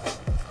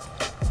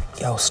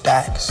 Yo,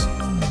 Stacks.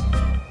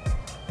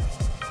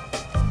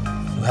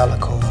 You hella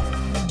cool.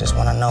 I just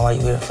want to know, are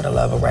you here for the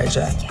love of Ray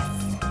J? Yes.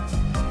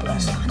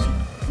 Blessings.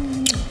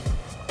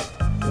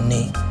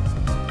 Unique.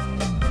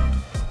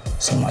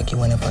 Seem like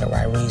you in it for the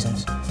right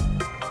reasons.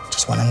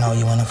 Just want to know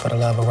you in it for the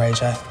love of Ray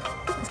J.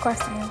 Of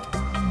course I am.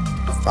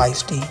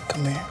 Feisty,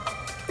 come here.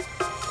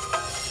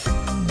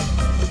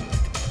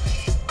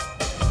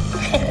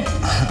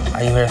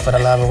 Are you here for the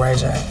love of Ray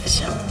J? For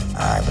sure. All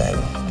right,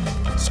 baby.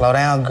 Slow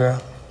down,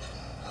 girl.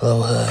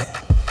 Little hood.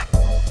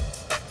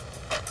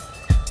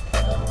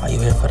 Are you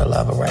here for the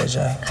love of Ray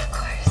J? Of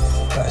course.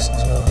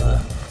 Blessings, little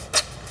hood.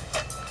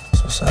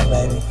 So what's up,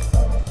 baby?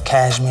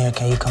 Cashmere,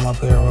 can you come up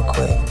here real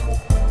quick?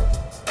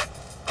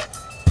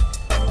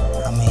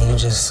 I mean, you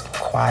just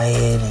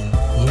quiet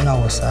and you know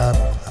what's up.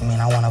 I mean,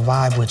 I want to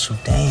vibe with you,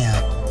 damn.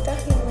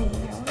 Definitely,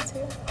 I want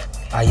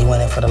to. Are you in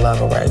it for the love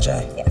of Ray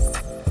J? Yes.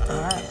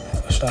 All right,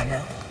 what's up,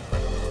 man?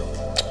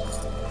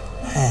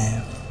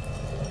 Man,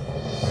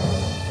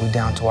 we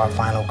down to our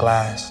final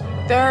glass.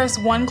 There's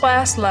one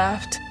glass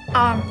left.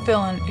 I'm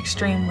feeling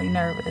extremely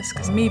nervous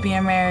because me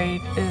being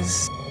married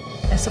it's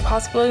a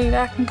possibility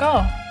that I can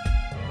go.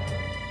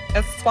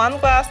 It's one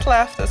glass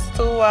left, it's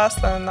 2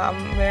 us, and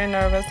I'm very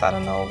nervous. I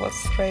don't know what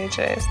Ray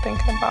J is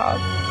thinking about.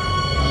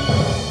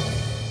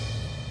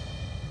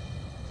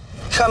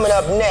 Coming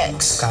up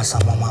next. Got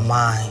something on my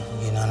mind,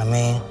 you know what I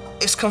mean?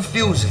 It's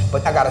confusing,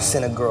 but I gotta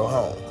send a girl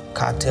home.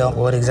 Cocktail,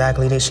 what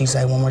exactly did she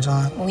say one more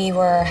time? We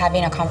were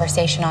having a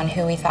conversation on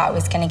who we thought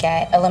was gonna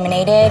get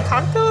eliminated.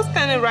 Cocktail is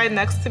standing right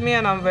next to me,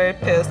 and I'm very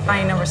pissed. I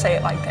ain't never say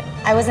it like that.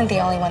 I wasn't the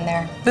only one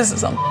there. This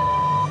is I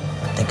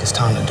think it's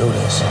time to do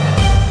this.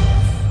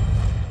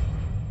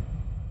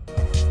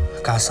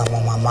 I got something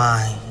on my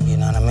mind, you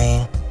know what I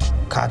mean?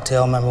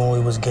 Cocktail, remember when we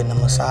was getting a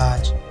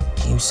massage?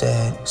 You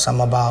said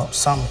something about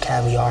some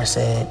caviar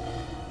said,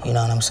 you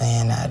know what I'm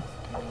saying, that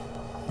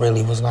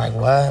really was like,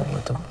 what?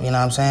 You know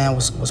what I'm saying?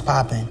 Was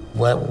popping.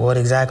 What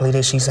exactly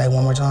did she say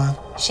one more time?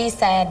 She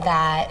said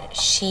that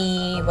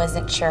she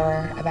wasn't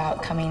sure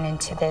about coming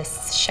into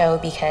this show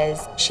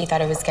because she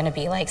thought it was gonna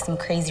be like some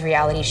crazy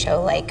reality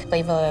show like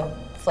Flava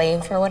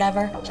Flav or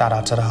whatever. Shout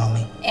out to the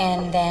homie.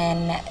 And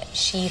then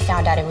she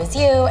found out it was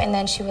you, and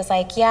then she was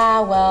like, yeah,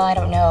 well, I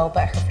don't know,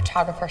 but her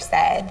photographer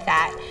said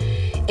that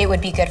it would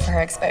be good for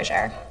her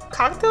exposure.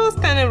 Cocktail is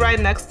standing right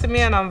next to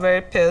me, and I'm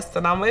very pissed,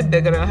 and I'm way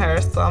bigger than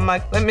her, so I'm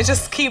like, let me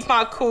just keep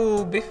my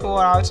cool before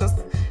I'm just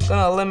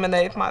gonna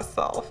eliminate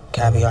myself.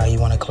 Caviar, you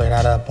wanna clear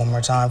that up one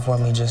more time for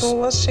me? Just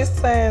What she's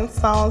saying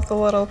sounds a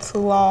little too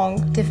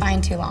long.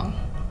 Define too long.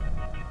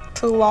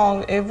 Too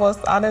long.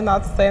 I did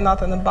not say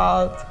nothing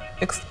about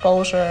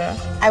exposure.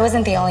 I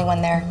wasn't the only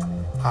one there.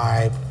 All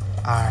right,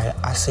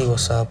 I see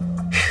what's up.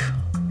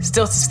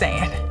 Stilts is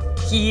staying.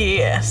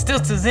 Yeah,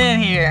 Stilts is in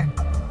here.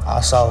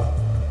 Also,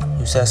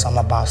 you said something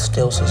about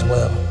Stilts as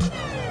well.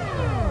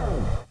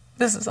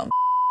 This is some.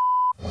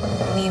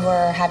 We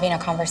were having a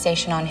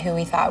conversation on who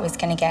we thought was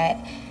gonna get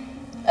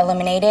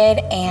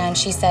eliminated, and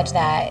she said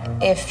that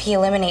if he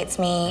eliminates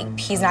me,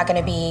 he's not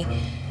gonna be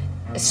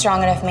a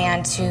strong enough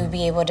man to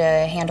be able to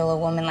handle a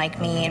woman like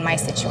me in my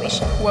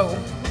situation. Whoa,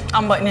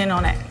 I'm butting in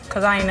on that,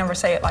 because I ain't never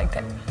say it like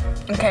that.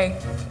 Okay?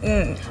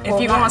 If Well,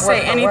 you're not gonna say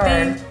word for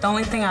anything, word. the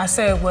only thing I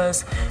said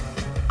was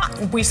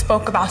we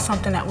spoke about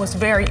something that was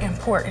very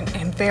important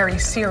and very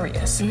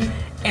serious.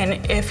 And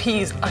if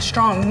he's a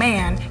strong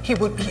man, he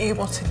would be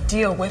able to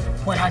deal with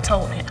what I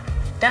told him.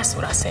 That's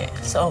what I said.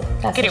 So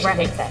That's get it what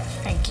right. she did say.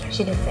 Thank you.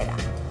 She did say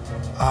that.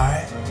 All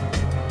right.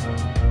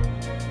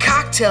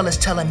 Cocktail is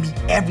telling me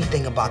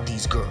everything about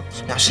these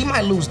girls. Now, she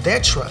might lose their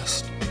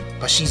trust,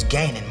 but she's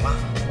gaining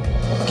mine.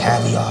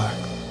 Caviar.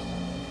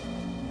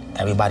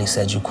 Everybody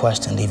said you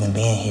questioned even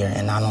being here,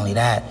 and not only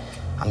that,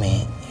 I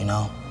mean, you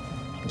know,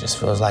 it just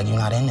feels like you're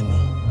not into me.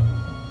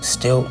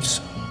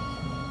 Stilts.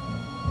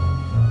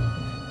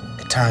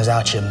 It turns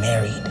out you're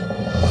married.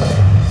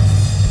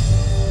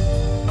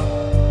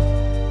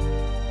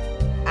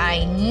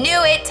 I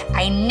knew it.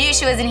 I knew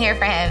she wasn't here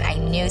for him. I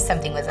knew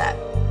something was up.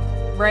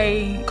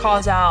 Ray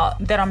calls out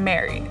that I'm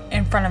married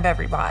in front of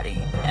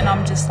everybody. And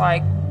I'm just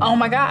like, oh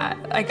my God,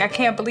 like I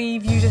can't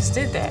believe you just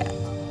did that.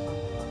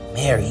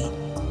 Married?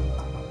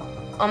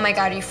 Oh my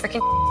God, are you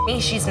freaking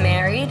me? She's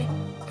married?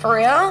 For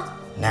real?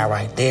 Now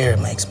right there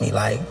makes me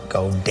like,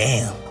 go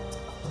damn.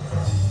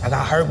 I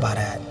got hurt by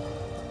that. You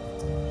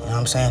know what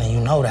I'm saying? And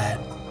you know that.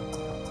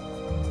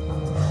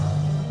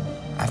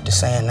 After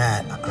saying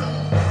that,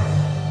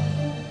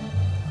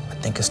 I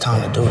think it's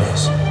time to do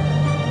this.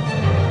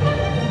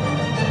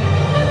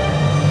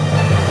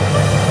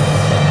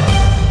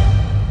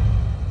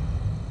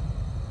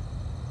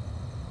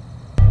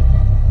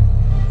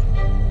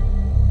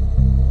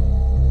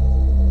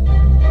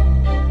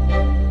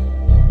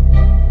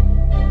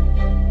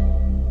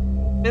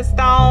 It's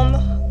down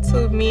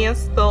to me and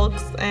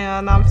Stokes,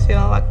 and I'm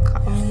feeling like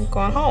I'm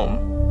going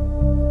home.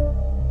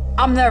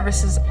 I'm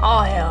nervous as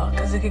all hell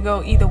because it could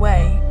go either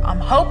way. I'm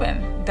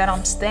hoping that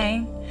I'm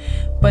staying,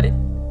 but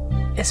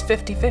it's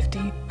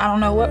 50-50. I don't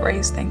know what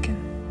Ray's thinking.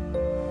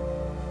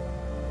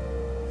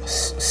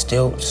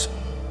 Stilts,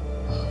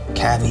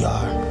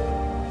 caviar.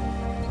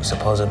 We're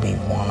supposed to be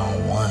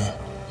one-on-one,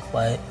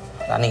 but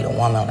I need a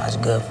woman that's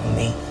good for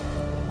me.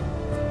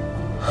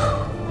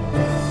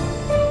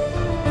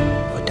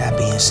 With that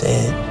being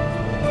said,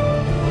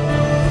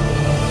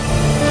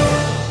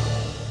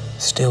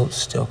 Stilts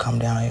still come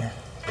down here.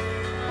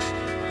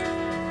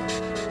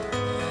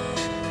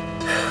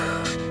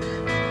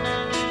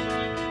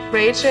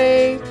 Ray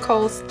J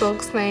calls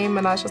Stokes' name,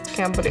 and I just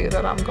can't believe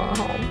that I'm going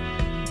home.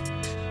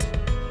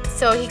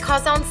 So he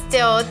calls down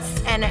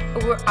stilts, and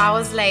I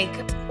was like,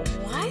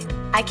 what?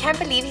 I can't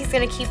believe he's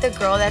gonna keep the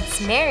girl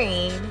that's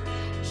married.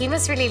 He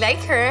must really like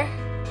her.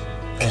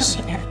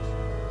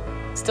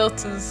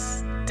 Stilts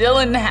is still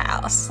in the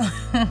house.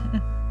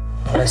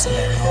 Listen,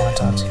 baby, I want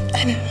to talk to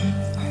you.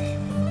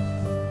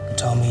 You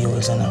told me you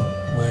was in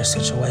a weird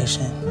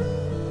situation,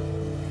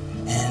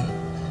 and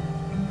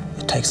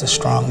it takes a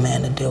strong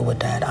man to deal with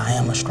that. I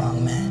am a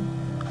strong man.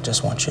 I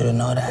just want you to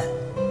know that.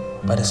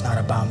 But it's not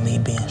about me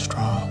being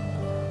strong.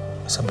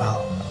 It's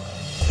about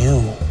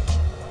you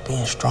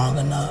being strong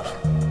enough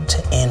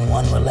to end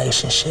one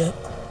relationship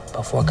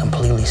before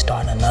completely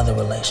starting another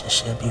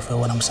relationship. You feel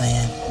what I'm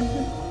saying?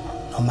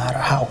 Mm-hmm. No matter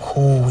how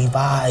cool we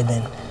vibe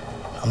and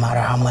no matter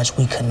how much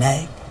we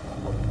connect,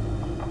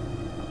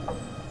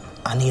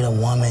 I need a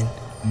woman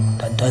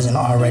that doesn't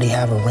already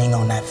have a ring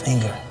on that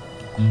finger.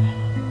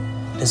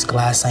 This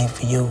glass ain't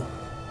for you.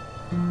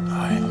 All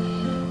right?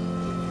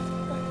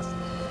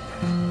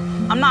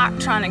 I'm not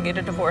trying to get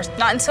a divorce.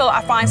 Not until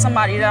I find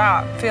somebody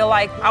that I feel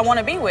like I want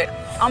to be with.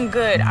 I'm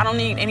good. I don't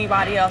need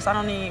anybody else. I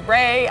don't need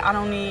Ray. I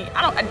don't need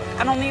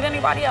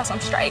anybody else. I'm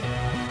straight.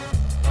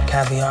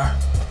 Caviar,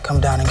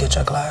 come down and get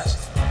your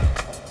glass.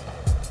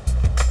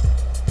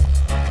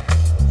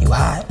 You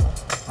hot?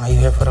 Are you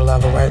here for the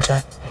love of Ray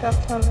J?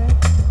 Definitely.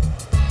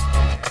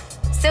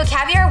 So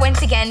Caviar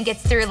once again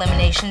gets through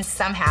eliminations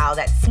somehow,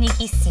 that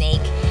sneaky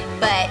snake,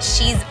 but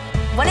she's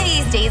one of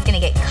these days gonna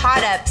get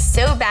caught up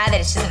so bad that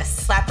it's just gonna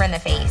slap her in the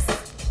face.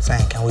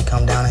 Saying, can we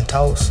come down and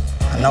toast?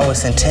 I know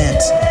it's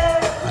intense.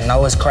 I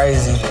know it's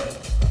crazy.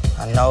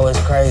 I know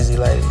it's crazy,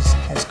 ladies.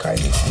 It's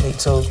crazy for me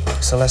too.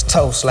 So let's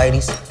toast,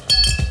 ladies.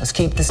 Let's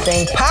keep this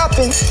thing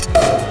popping.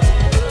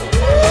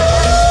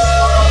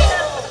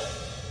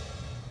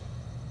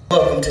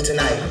 Welcome to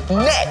tonight.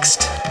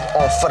 Next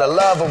on For the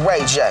Love of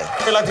Ray J.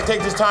 We'd like to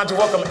take this time to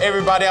welcome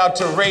everybody out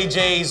to Ray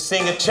J's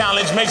Singer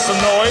Challenge. Make some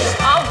noise.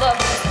 All the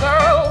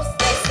girls,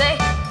 they say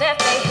that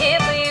they here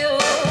for you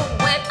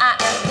when I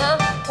am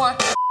the one.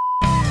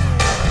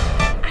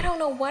 I don't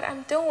know what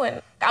I'm doing.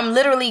 I'm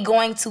literally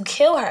going to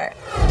kill her.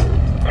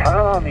 Turn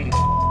on these.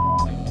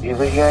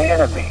 Either your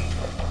enemy.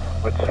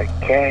 It's a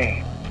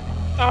game.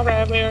 All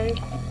right, Mary.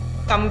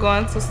 I'm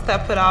going to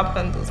step it up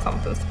and do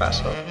something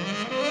special.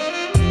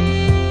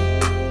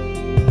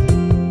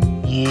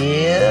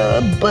 Yeah,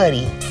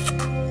 buddy.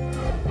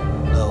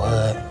 Lil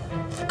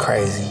Hood,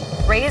 crazy.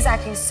 Ray is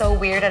acting so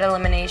weird at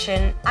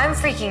elimination. I'm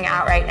freaking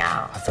out right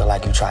now. I feel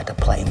like you tried to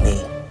play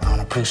me. I don't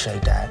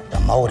appreciate that. The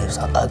motives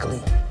are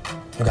ugly.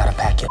 You gotta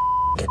pack your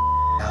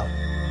out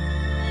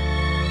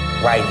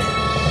right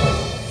now.